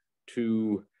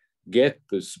to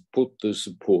put the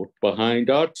support behind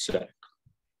Artsakh.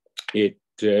 It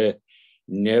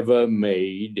never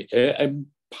made, and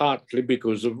partly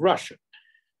because of Russia.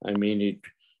 I mean,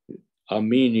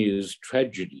 Armenia's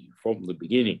tragedy from the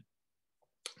beginning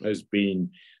has been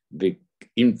the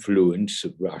influence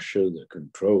of Russia, the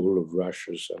control of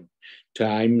Russia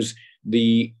sometimes,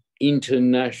 the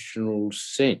international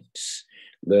sense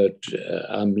that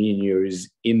Armenia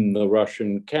is in the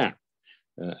Russian camp,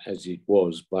 as it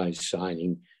was by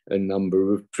signing a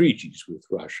number of treaties with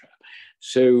Russia.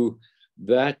 So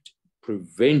that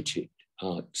prevented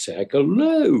Artsakh,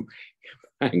 although,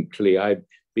 frankly, I've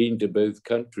been to both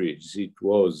countries. It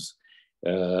was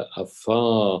a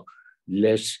far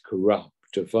less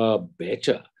corrupt, a far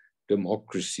better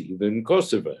democracy than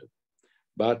Kosovo.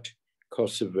 But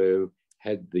Kosovo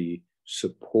had the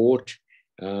support.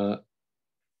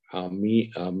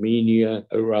 Armenia,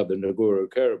 or rather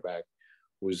Nagorno-Karabakh,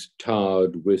 was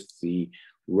tarred with the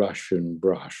Russian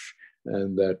brush,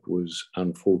 and that was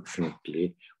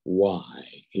unfortunately why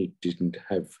it didn't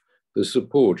have the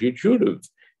support. It should have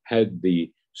had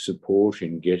the support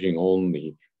in getting on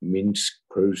the Minsk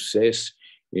process.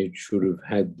 It should have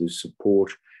had the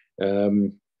support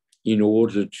in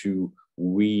order to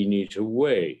wean it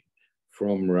away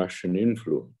from Russian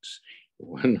influence.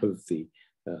 One of the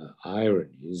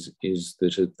ironies is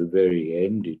that at the very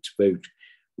end, its vote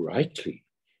rightly,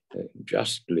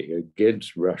 justly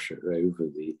against Russia over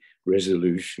the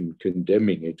resolution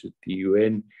condemning it at the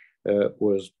UN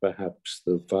was perhaps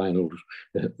the final,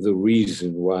 the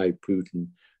reason why Putin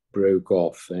broke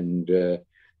off and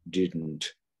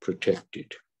didn't protect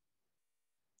it.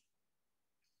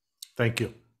 Thank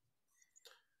you.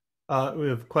 We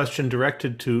have a question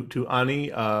directed to Ani,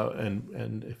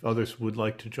 and if others would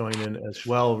like to join in as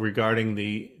well, regarding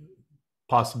the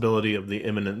possibility of the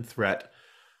imminent threat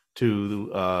to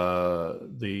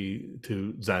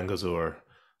Zangezur,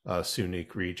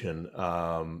 Sunnik region.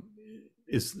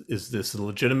 Is this a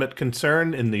legitimate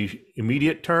concern in the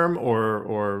immediate term,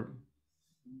 or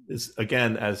is,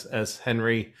 again, as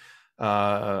Henry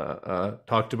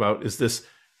talked about, is this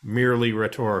merely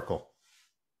rhetorical?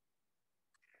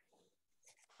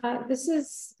 This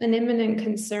is an imminent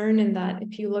concern in that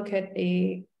if you look at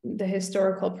the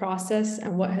historical process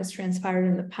and what has transpired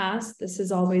in the past, this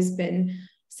has always been,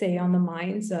 say, on the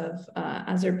minds of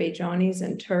Azerbaijanis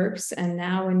and Turks. And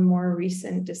now in more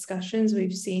recent discussions,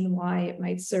 we've seen why it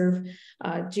might serve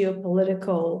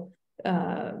geopolitical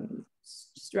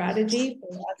strategy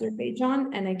for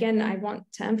Azerbaijan. And again, I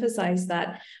want to emphasize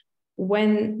that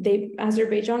when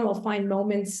Azerbaijan will find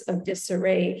moments of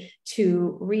disarray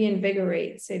to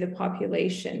reinvigorate, say, the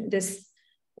population,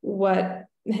 what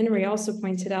Henry also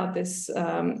pointed out, this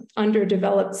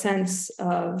underdeveloped sense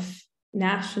of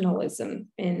nationalism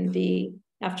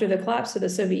after the collapse of the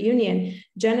Soviet Union,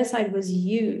 genocide was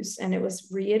used and it was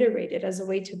reiterated as a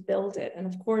way to build it. And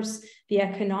of course, the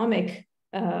economic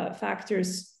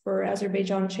factors for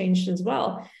Azerbaijan changed as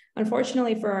well.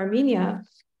 Unfortunately for Armenia,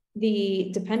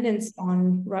 the dependence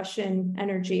on Russian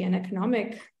energy and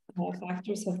economic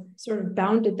factors have sort of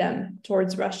bounded them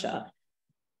towards Russia.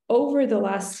 Over the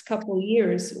last couple of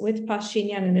years, with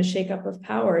Pashinyan and a shakeup of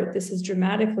power, this has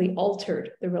dramatically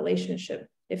altered the relationship.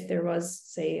 If there was,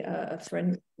 say, a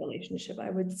friendly relationship, I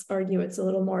would argue it's a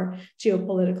little more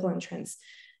geopolitical and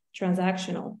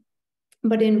transactional.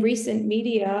 But in recent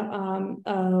media,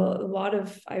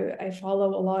 I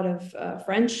follow a lot of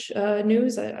French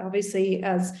news. Obviously,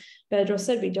 as Bedross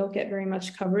said, we don't get very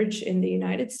much coverage in the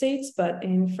United States, but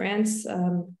in France,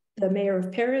 the mayor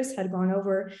of Paris had gone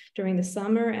over during the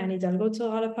summer, Anne Hidalgo, to the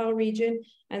Gharabed region.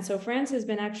 And so France has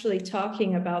been actually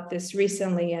talking about this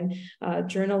recently, and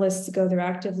journalists go there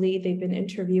actively. They've been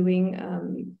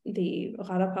interviewing the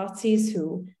Gharabedis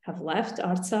who have left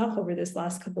Artsakh over this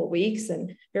last couple of weeks,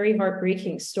 and very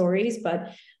heartbreaking stories.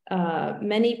 But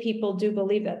many people do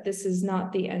believe that this is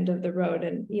not the end of the road.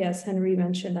 And yes, Henry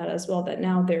mentioned that as well, that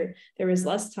now there is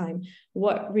less time.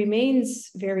 What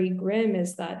remains very grim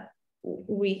is that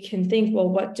we can think, well,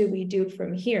 what do we do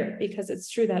from here? Because it's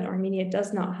true that Armenia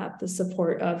does not have the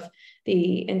support of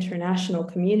the international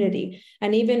community.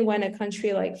 And even when a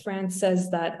country like France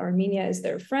says that Armenia is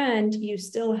their friend, you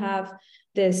still have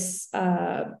this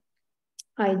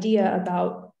idea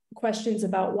about questions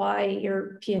about why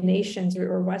European nations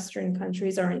or Western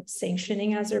countries aren't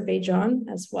sanctioning Azerbaijan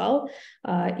as well,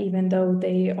 even though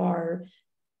they are,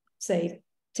 say,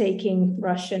 taking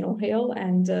Russian oil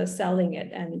and selling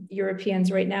it. And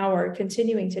Europeans right now are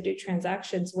continuing to do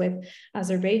transactions with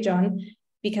Azerbaijan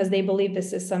because they believe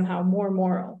this is somehow more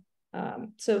moral.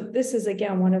 So this is,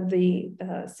 again, one of the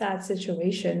sad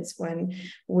situations when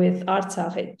with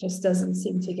Artsakh, it just doesn't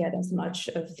seem to get as much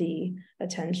of the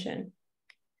attention.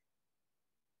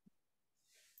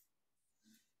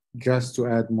 Just to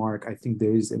add, Mark, I think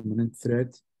there is imminent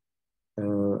threat.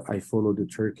 I follow the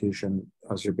Turkish and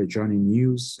Azerbaijani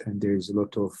news, and there's a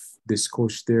lot of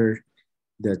discourse there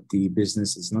that the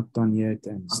business is not done yet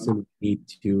and still need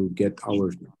to get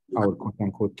our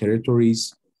quote-unquote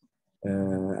territories.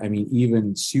 I mean,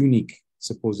 even Sunnik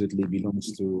supposedly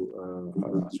belongs to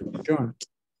Azerbaijan.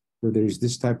 So there is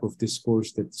this type of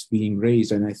discourse that's being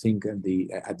raised, and I think the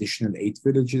additional 8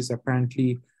 villages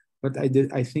apparently. But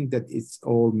I think that it's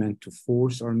all meant to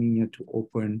force Armenia to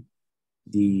open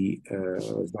the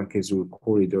Zangezur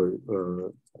corridor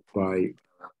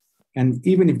and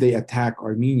even if they attack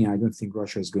Armenia, I don't think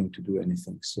Russia is going to do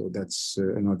anything. So that's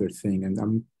another thing.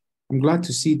 And I'm glad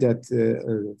to see that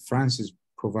France is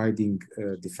providing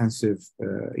defensive,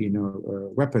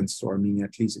 weapons to Armenia.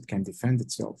 At least it can defend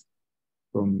itself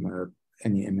from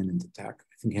any imminent attack.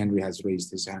 I think Henry has raised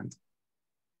his hand.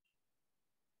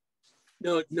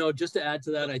 No, just to add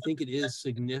to that, I think it is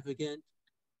significant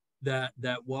that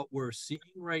what we're seeing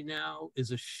right now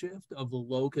is a shift of the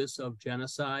locus of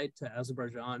genocide to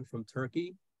Azerbaijan from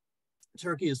Turkey.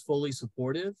 Turkey is fully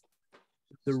supportive.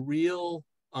 The real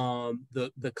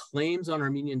the claims on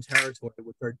Armenian territory,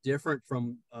 which are different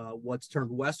from what's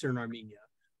termed Western Armenia,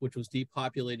 which was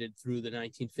depopulated through the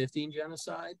 1915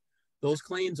 genocide, those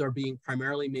claims are being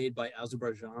primarily made by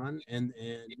Azerbaijan, and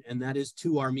that is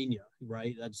to Armenia,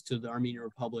 right? That's to the Armenian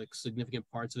Republic, significant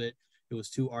parts of it. It was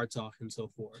to Artsakh and so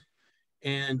forth.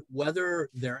 And whether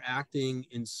they're acting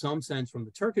in some sense from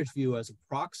the Turkish view as a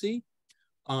proxy,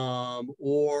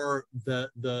 or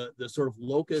the sort of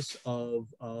locus of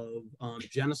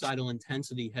genocidal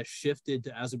intensity has shifted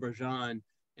to Azerbaijan,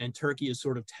 and Turkey is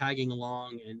sort of tagging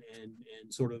along and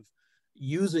sort of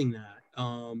using that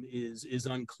is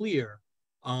unclear.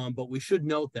 But we should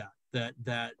note that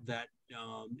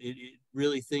it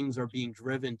really, things are being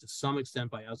driven to some extent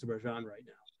by Azerbaijan right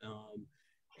now,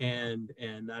 and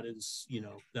that is,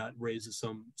 that raises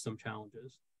some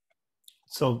challenges.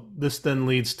 So this then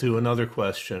leads to another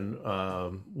question,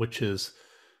 which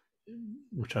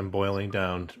I'm boiling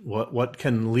down. What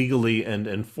can legally and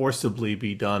enforceably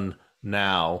be done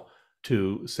now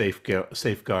to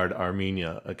safeguard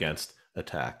Armenia against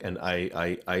attack? And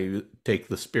I take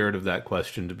the spirit of that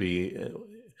question to be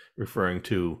referring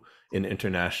to in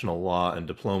international law and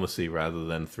diplomacy rather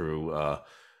than through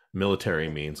military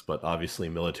means, but obviously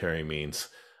military means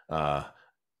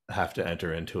have to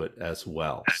enter into it as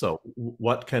well. So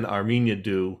what can Armenia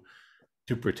do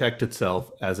to protect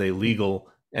itself as a legal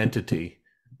entity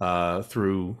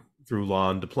through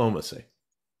law and diplomacy?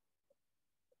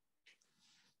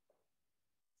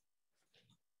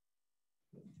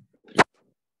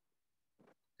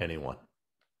 Anyone?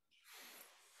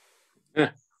 Well,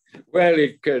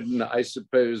 it can, I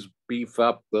suppose, beef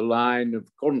up the line of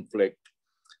conflict,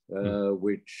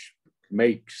 which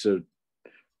makes a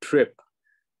trip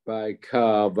by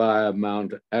car via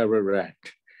Mount Ararat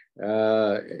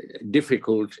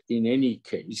difficult in any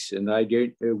case, and I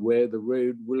don't know where the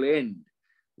road will end,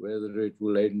 whether it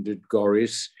will end at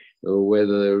Goris or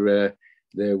whether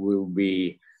there will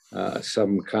be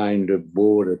some kind of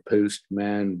border post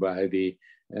manned by the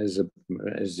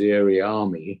Azeri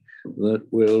army that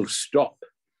will stop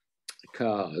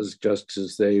cars just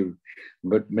as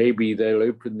but maybe they'll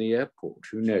open the airport,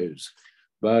 who knows.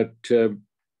 But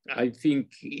I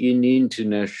think in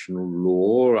international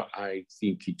law, I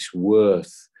think it's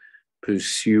worth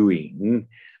pursuing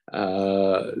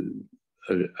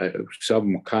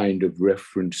some kind of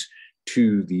reference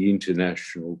to the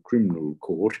International Criminal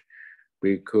Court,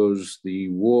 because the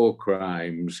war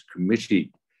crimes committed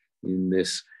in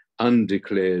this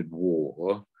undeclared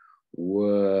war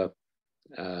were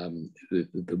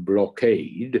the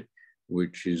blockade,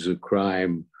 which is a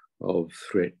crime of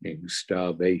threatening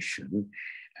starvation,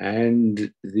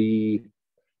 and the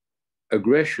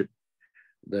aggression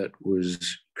that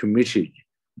was committed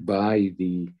by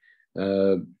the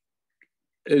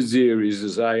Azeris,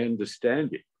 as I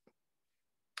understand it.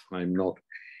 I'm not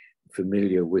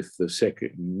familiar with the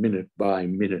second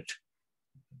minute-by-minute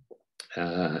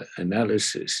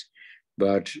analysis,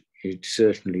 but it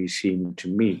certainly seemed to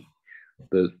me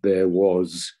that there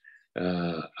was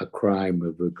a crime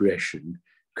of aggression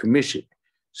committed.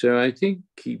 So I think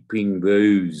keeping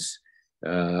those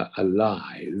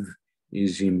alive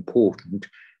is important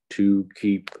to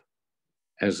keep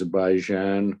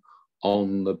Azerbaijan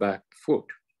on the back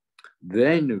foot.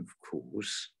 Then, of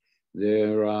course,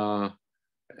 there are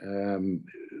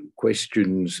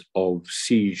questions of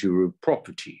seizure of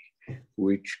property,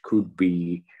 which could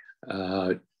be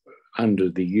under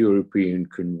the European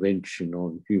Convention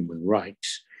on Human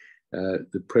Rights.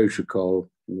 The Protocol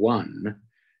 1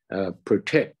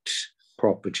 protects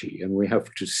property, and we have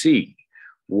to see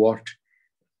what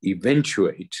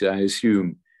eventuates. I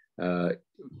assume an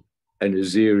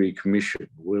Azeri commission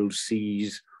will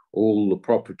seize all the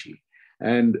property.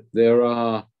 And there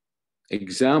are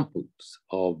examples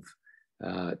of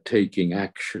taking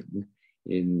action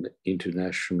in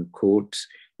international courts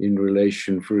in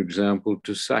relation, for example,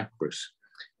 to Cyprus.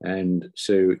 And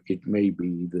so it may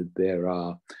be that there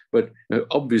are, but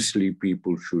obviously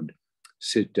people should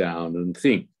sit down and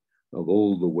think of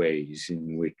all the ways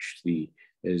in which the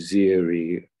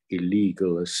Azeri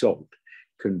illegal assault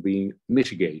can be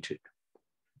mitigated.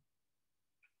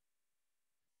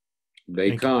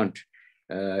 They can't,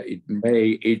 it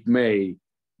may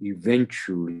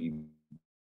eventually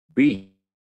be.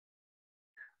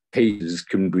 Cases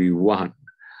can be won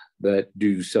that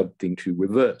do something to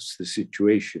reverse the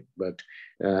situation, but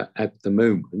at the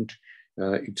moment,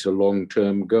 it's a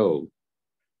long-term goal.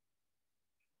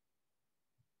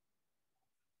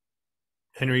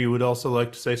 Henry, you would also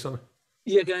like to say something?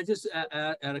 Yeah, can I just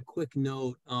add a quick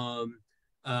note?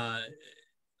 And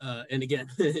again,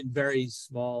 very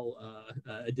small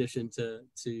addition to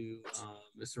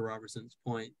Mr. Robertson's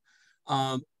point.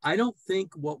 I don't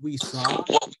think what we saw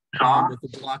with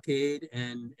the blockade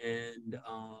and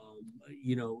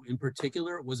you know, in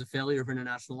particular, was a failure of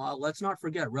international law. Let's not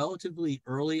forget, relatively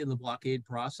early in the blockade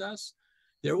process,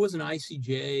 there was an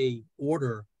ICJ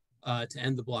order to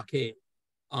end the blockade.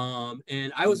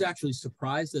 And I was actually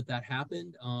surprised that that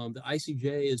happened. The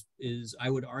ICJ is, I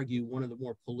would argue, one of the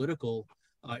more political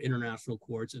international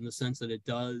courts, in the sense that it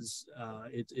does,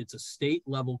 it's a state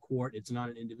level court. It's not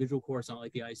an individual court. It's not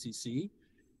like the ICC.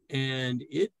 And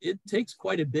it takes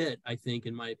quite a bit, I think,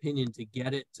 in my opinion, to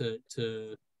get it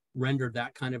to render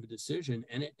that kind of a decision.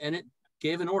 And it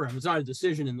gave an order. It's not a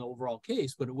decision in the overall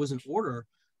case, but it was an order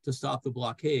to stop the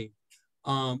blockade.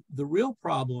 The real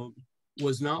problem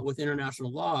was not with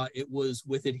international law. It was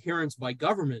with adherence by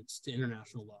governments to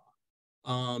international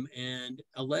law. And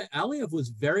Aliyev was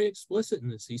very explicit in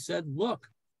this. He said, look,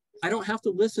 I don't have to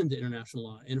listen to international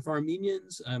law. And if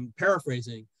Armenians, I'm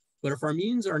paraphrasing, but if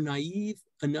Armenians are naive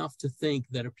enough to think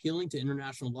that appealing to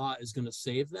international law is going to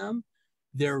save them,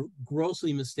 they're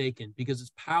grossly mistaken, because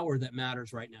it's power that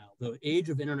matters right now. The age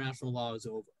of international law is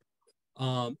over.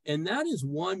 And that is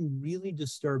one really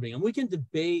disturbing, and we can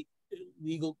debate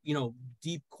legal, you know,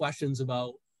 deep questions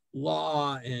about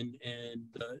law and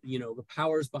you know, the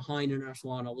powers behind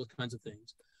international law and all those kinds of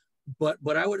things.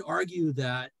 But I would argue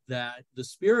that the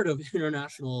spirit of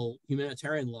international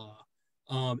humanitarian law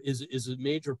is a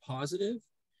major positive.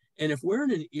 And if we're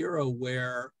in an era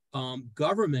where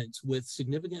governments with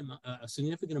a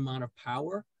significant amount of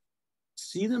power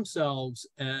see themselves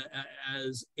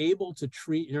as able to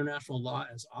treat international law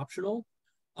as optional,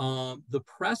 the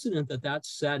precedent that that's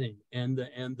setting and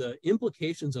the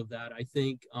implications of that, I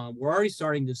think we're already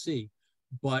starting to see,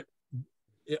 but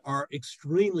are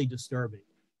extremely disturbing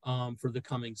for the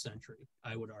coming century,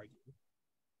 I would argue.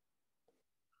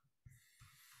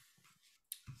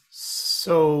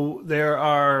 So there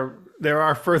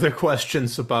are further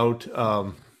questions about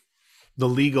the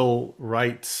legal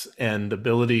rights and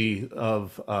ability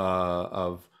of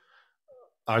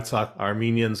Artsakh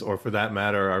Armenians, or for that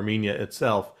matter, Armenia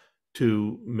itself,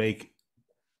 to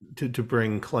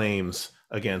bring claims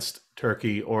against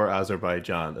Turkey or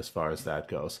Azerbaijan, as far as that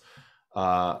goes.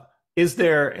 Is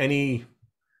there any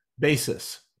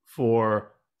basis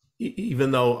for,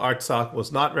 even though Artsakh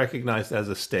was not recognized as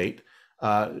a state,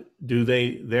 do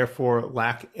they therefore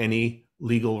lack any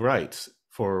legal rights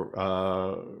for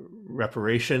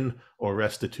reparation or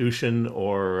restitution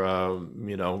or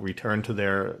you know, return to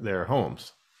their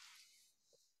homes?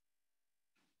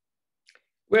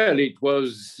 Well, it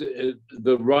was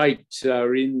the rights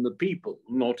are in the people,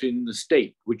 not in the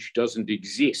state, which doesn't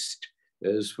exist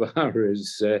as far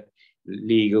as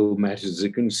legal matters are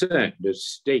concerned. The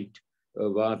state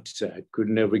of Artsakh could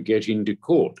never get into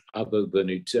court other than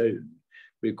its own,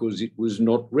 because it was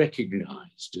not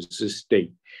recognized as a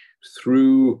state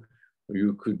through,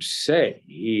 you could say,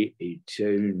 its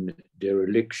own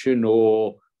dereliction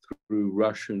or through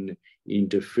Russian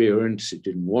interference. It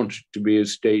didn't want it to be a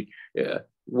state,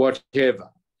 whatever.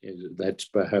 That's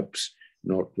perhaps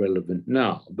not relevant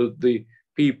now, but the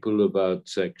people of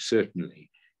Artsakh certainly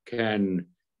can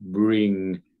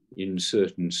bring, in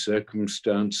certain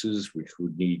circumstances, which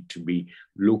would need to be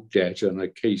looked at on a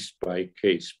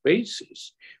case-by-case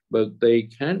basis, but they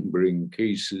can bring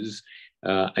cases,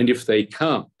 and if they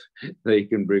can't, they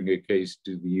can bring a case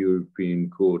to the European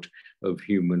Court of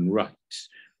Human Rights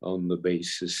on the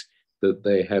basis that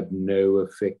they have no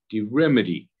effective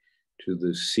remedy to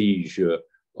the seizure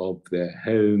of their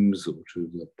homes or to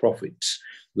the profits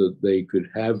that they could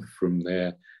have from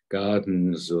their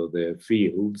gardens or their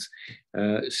fields.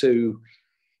 So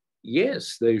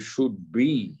yes, there should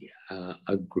be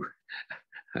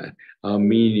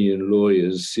Armenian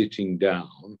lawyers sitting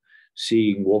down,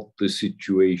 seeing what the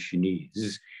situation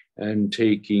is, and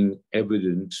taking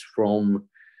evidence from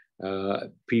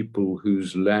people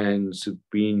whose lands have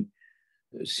been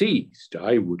seized.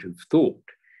 I would have thought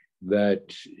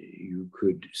that you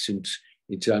could, since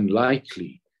it's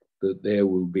unlikely that there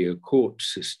will be a court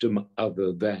system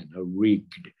other than a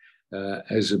rigged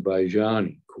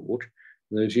Azerbaijani court,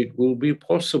 that it will be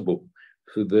possible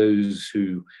for those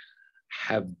who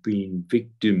have been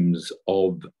victims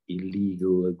of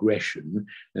illegal aggression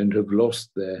and have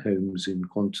lost their homes in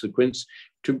consequence,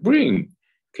 to bring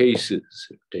cases,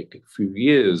 take a few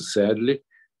years, sadly,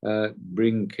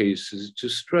 bring cases to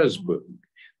Strasbourg.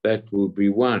 That will be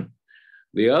one.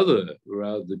 The other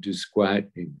rather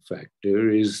disquieting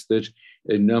factor is that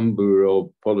a number of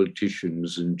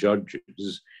politicians and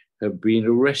judges have been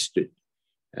arrested.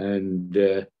 And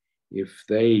if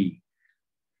they,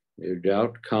 no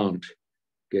doubt, can't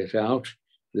get out,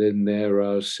 then there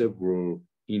are several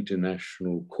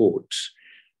international courts.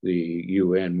 The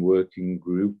UN Working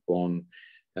Group on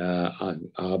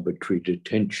Arbitrary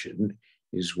Detention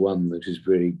is one that is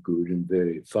very good and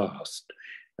very fast,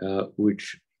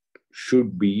 which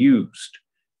should be used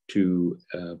to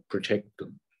protect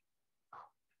them.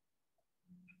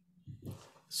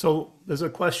 So there's a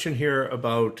question here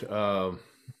about,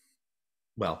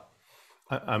 well,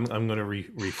 I'm going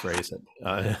to rephrase it.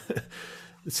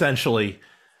 Essentially,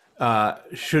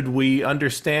 should we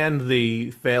understand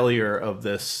the failure of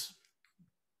this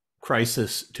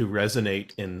crisis to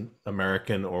resonate in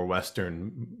American or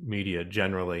Western media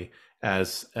generally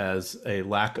as a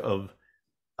lack of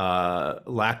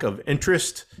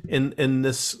interest in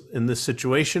this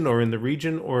situation or in the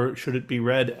region, or should it be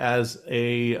read as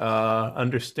a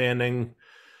understanding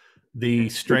the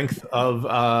strength of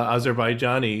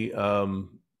Azerbaijani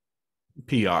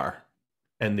PR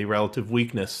and the relative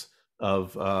weakness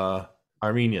of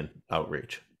Armenian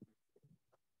outreach?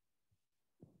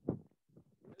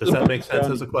 Does that make sense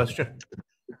as a question?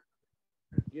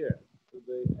 Yeah.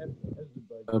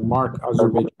 Mark,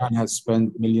 Azerbaijan has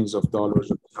spent millions of dollars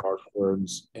on PR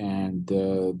firms, and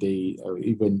they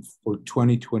even for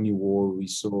 2020 war, we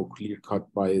saw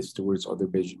clear-cut bias towards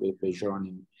Azerbaijan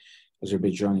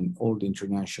in all the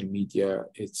international media.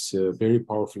 It's a very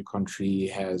powerful country,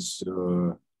 has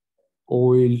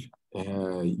oil,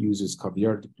 uses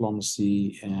caviar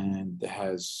diplomacy, and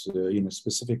has,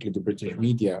 specifically the British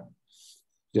media,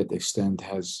 to that extent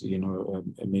has,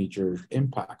 a major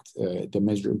impact, the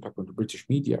major impact on the British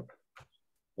media.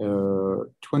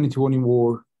 2020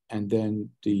 war, and then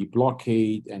the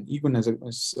blockade, and even as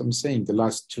I'm saying, the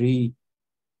last three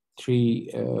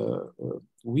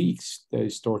weeks,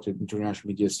 international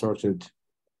media started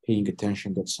paying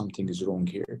attention that something is wrong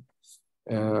here.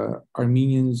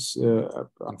 Armenians,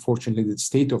 unfortunately, the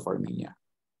state of Armenia,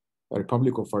 the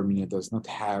Republic of Armenia, does not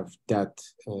have that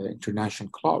international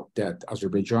clout that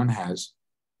Azerbaijan has,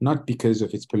 not because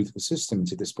of its political system,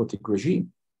 it's a despotic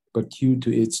regime, but due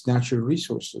to its natural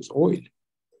resources, oil.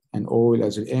 And oil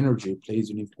as an energy plays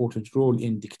an important role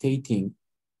in dictating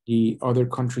the other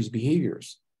countries'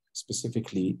 behaviors,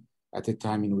 specifically at a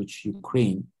time in which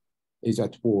Ukraine is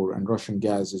at war and Russian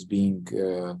gas is being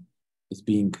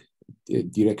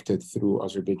directed through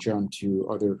Azerbaijan to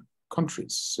other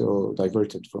countries, so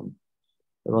diverted from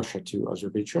Russia to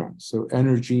Azerbaijan. So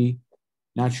energy,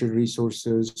 natural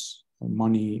resources,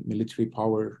 money, military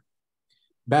power,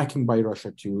 backing by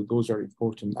Russia too, those are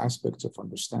important aspects of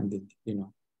understanding,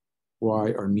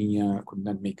 why Armenia could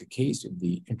not make a case in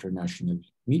the international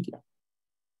media.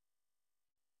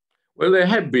 Well, there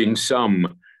have been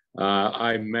some.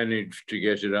 I managed to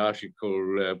get an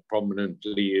article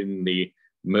prominently in the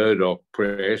Murdoch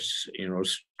press in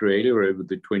Australia over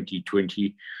the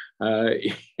 2020.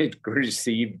 It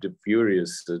received a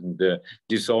furious and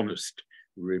dishonest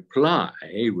reply,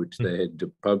 which they had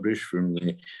to publish from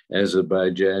the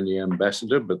Azerbaijani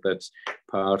ambassador, but that's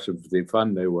part of the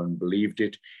fun. No one believed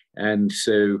it. And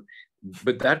so,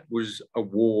 but that was a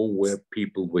war where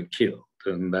people were killed,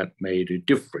 and that made a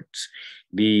difference.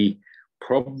 The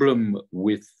problem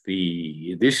with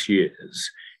this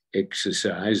year's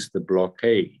exercise, the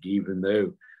blockade, even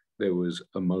though there was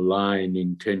a malign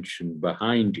intention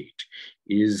behind it,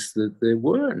 is that there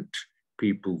weren't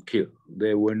people killed.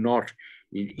 There were not,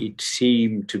 it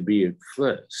seemed to be at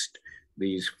first,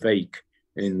 these fake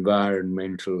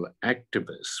environmental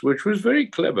activists, which was very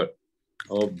clever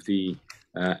of the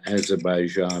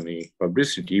Azerbaijani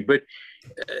publicity. But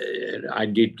I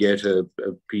did get a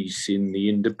piece in The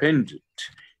Independent,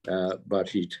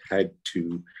 but it had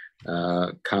to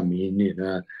come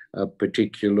in a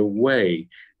particular way.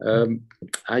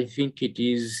 I think it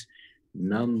is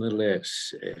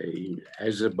nonetheless,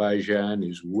 Azerbaijan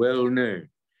is well known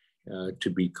to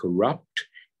be corrupt.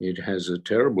 It has a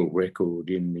terrible record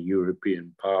in the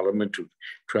European Parliament of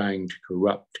trying to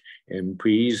corrupt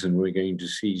MPs, and we're going to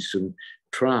see some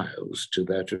trials to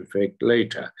that effect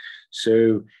later.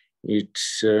 So it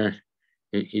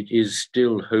is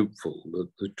still hopeful that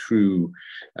the true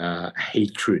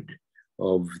hatred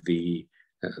of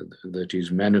that is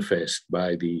manifest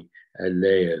by the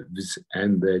Aliyevs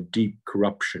and their deep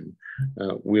corruption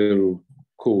will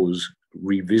cause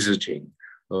revisiting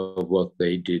of what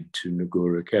they did to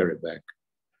Nagorno-Karabakh.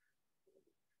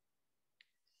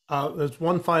 There's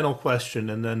one final question,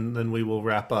 and then we will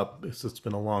wrap up because it's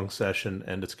been a long session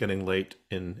and it's getting late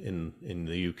in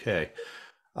the UK.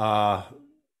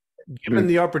 Given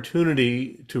the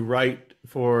opportunity to write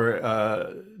for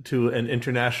to an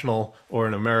international or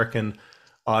an American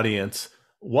audience,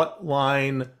 what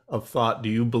line of thought do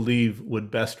you believe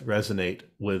would best resonate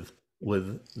with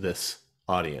this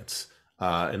audience?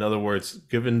 In other words,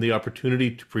 given the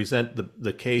opportunity to present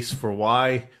the case for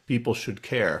why people should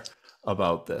care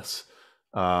about this,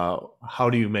 how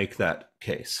do you make that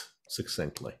case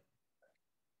succinctly?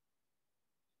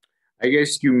 I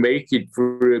guess you make it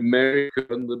for America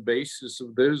on the basis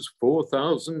of those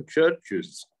 4,000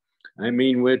 churches. I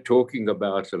mean, we're talking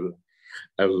about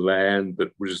a land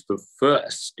that was the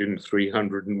first in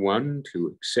 301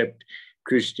 to accept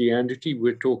Christianity.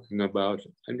 We're talking about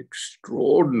an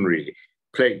extraordinary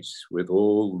place with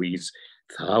all these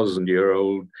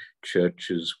 1,000-year-old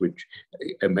churches, which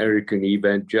American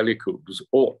evangelicals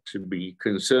ought to be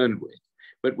concerned with.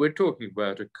 But we're talking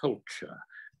about a culture.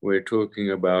 We're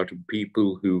talking about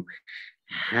people who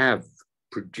have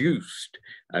produced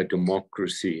a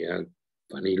democracy, a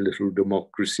funny little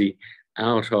democracy,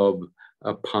 out of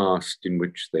a past in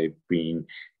which they've been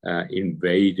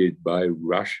invaded by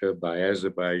Russia, by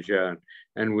Azerbaijan.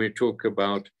 And we talk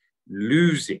about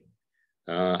losing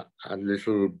a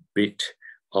little bit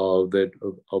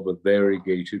of a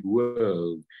variegated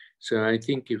world. So I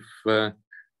think if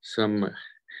some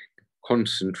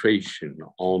concentration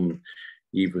on,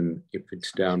 even if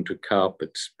it's down to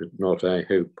carpets, but not, I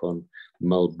hope, on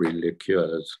mulberry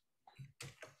liqueurs.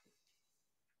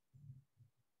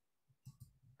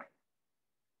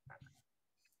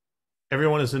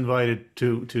 Everyone is invited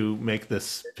to make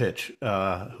this pitch.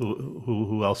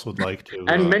 Who else would like to?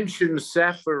 And mention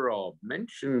Safarov,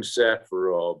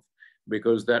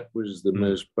 because that was the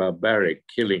most barbaric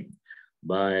killing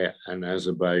by an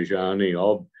Azerbaijani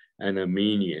of an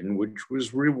Armenian, which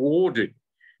was rewarded.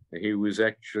 He was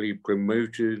actually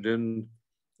promoted and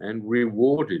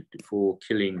rewarded for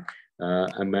killing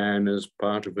a man as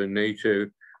part of a NATO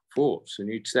force. And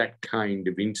it's that kind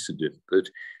of incident that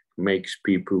makes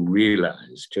people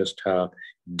realize just how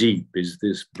deep is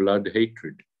this blood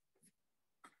hatred.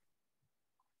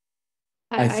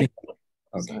 I think,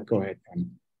 okay, go ahead.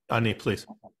 Ani, please.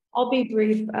 I'll be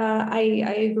brief. I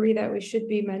agree that we should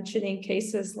be mentioning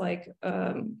cases like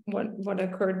what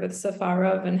occurred with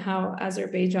Safarov and how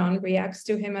Azerbaijan reacts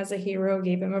to him as a hero,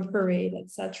 gave him a parade,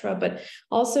 etc. But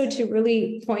also to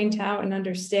really point out and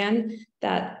understand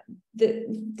that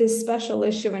this special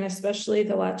issue, and especially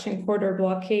the Lachin Corridor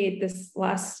blockade, this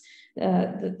last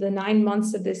the 9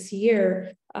 months of this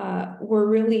year were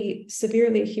really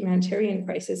severely a humanitarian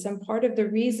crisis. And part of the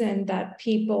reason that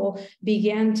people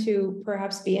began to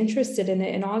perhaps be interested in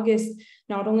it in August,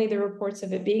 not only the reports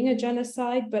of it being a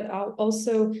genocide, but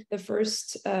also the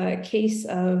first case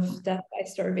of death by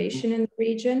starvation in the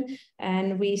region.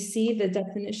 And we see the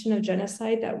definition of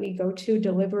genocide that we go to: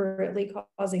 deliberately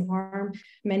causing harm.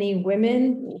 Many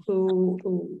women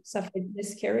who suffered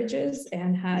miscarriages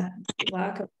and had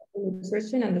lack of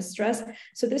nutrition and the stress.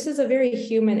 So this is a very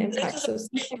human impact. So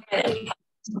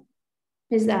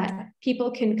is that people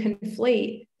can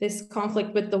conflate this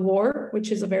conflict with the war,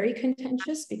 which is a very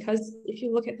contentious, because if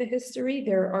you look at the history,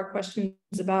 there are questions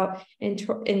about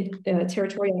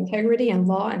territorial integrity and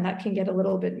law, and that can get a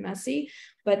little bit messy.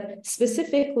 But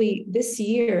specifically this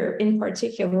year in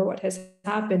particular, what has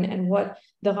happened and what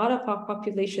the Karabakh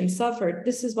population suffered,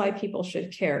 this is why people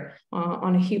should care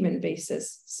on a human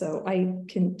basis. So I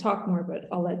can talk more, but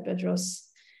I'll let Bedross,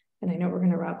 and I know we're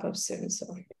going to wrap up soon.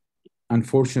 So.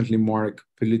 Unfortunately, Mark,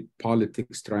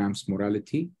 politics triumphs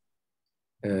morality.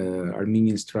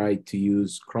 Armenians tried to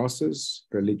use crosses,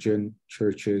 religion,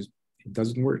 churches. It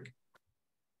doesn't work.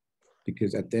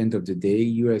 Because at the end of the day,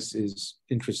 US is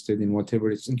interested in whatever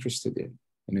it's interested in.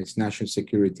 And its national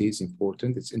security is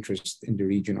important. Its interests in the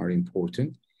region are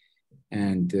important.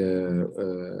 And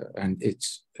it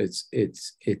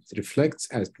reflects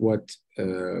as what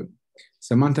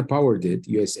Samantha Power did,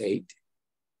 USAID,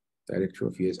 Director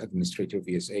of US Administrator of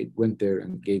USAID, went there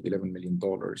and gave $11 million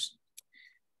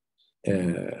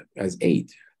as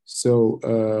aid. So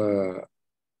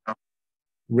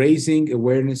raising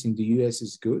awareness in the US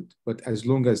is good, but as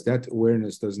long as that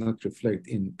awareness does not reflect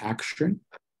in action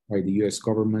by the US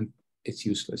government, it's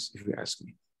useless, if you ask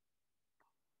me.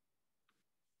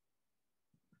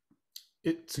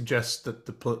 It suggests that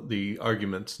the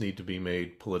arguments need to be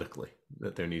made politically,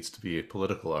 that there needs to be a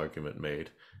political argument made.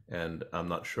 And I'm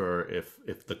not sure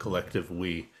if the collective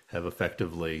we have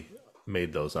effectively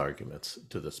made those arguments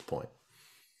to this point.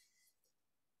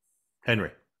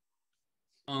 Henry.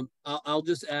 I'll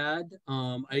just add,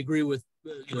 I agree with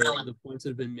the points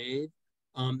that have been made.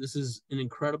 This is an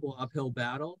incredible uphill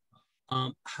battle.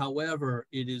 However,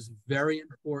 it is very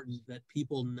important that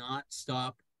people not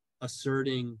stop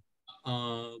asserting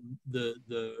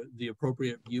the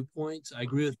appropriate viewpoints. I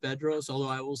agree with Bedross, although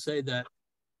I will say that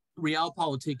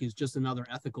realpolitik is just another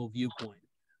ethical viewpoint.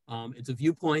 It's a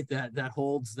viewpoint that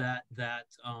holds that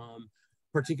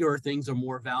particular things are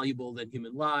more valuable than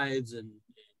human lives and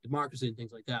democracy and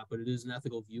things like that, but it is an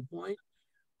ethical viewpoint.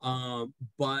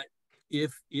 But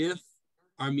if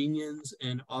Armenians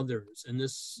and others, and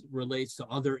this relates to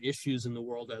other issues in the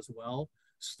world as well,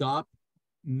 stop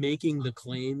making the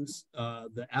claims,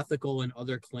 the ethical and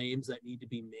other claims that need to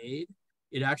be made,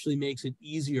 it actually makes it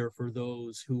easier for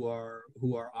those who are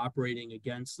operating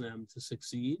against them to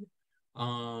succeed.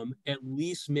 At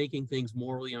least making things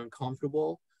morally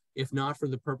uncomfortable, if not for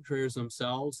the perpetrators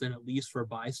themselves, then at least for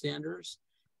bystanders,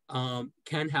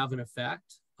 can have an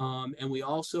effect. And we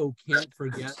also can't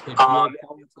forget that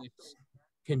geopolitics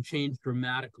can change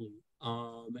dramatically.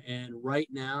 And right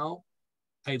now,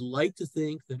 I'd like to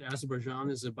think that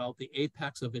Azerbaijan is about the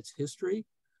apex of its history.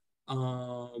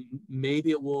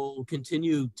 Maybe it will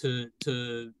continue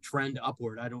to trend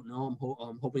upward. I don't know.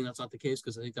 I'm hoping that's not the case,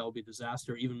 because I think that will be a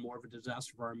disaster, even more of a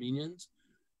disaster for Armenians.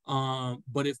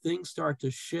 But if things start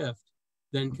to shift,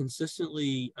 then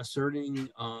consistently asserting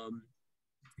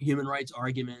human rights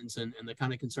arguments and the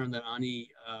kind of concern that Ani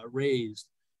raised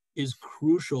is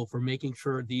crucial for making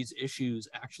sure these issues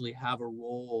actually have a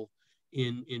role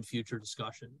in future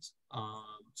discussions.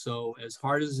 So as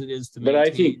hard as it is to maintain, but I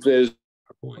think there's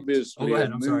obviously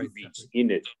movies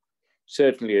in it,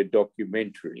 certainly a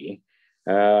documentary,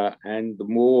 and the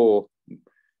more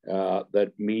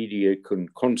that media can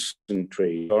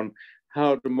concentrate on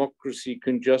how democracy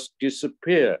can just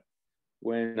disappear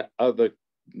when other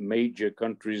major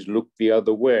countries look the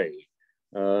other way.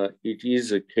 It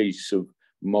is a case of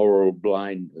moral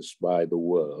blindness by the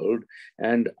world,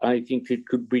 and I think it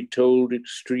could be told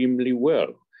extremely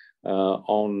well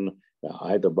on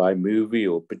either by movie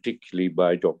or particularly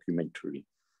by documentary.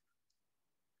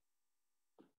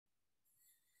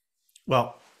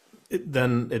 Well,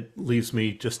 then it leaves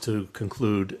me just to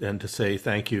conclude and to say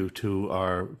thank you to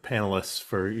our panelists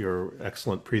for your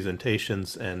excellent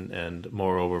presentations and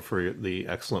moreover for the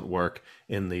excellent work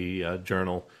in the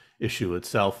journal issue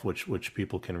itself, which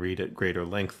people can read at greater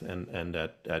length and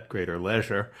at greater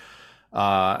leisure.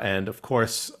 And of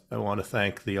course, I want to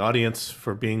thank the audience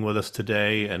for being with us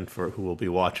today and for who will be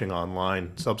watching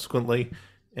online subsequently.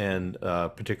 And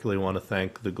particularly want to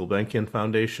thank the Gulbenkian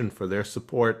Foundation for their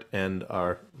support and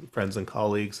our friends and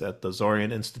colleagues at the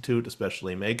Zoryan Institute,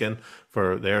 especially Megan,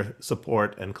 for their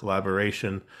support and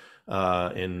collaboration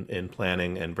in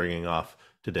planning and bringing off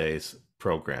today's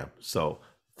program. So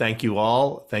thank you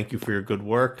all. Thank you for your good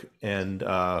work, and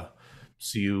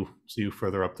see you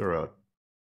further up the road.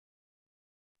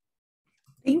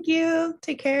 Thank you.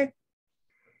 Take care.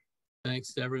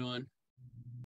 Thanks to everyone.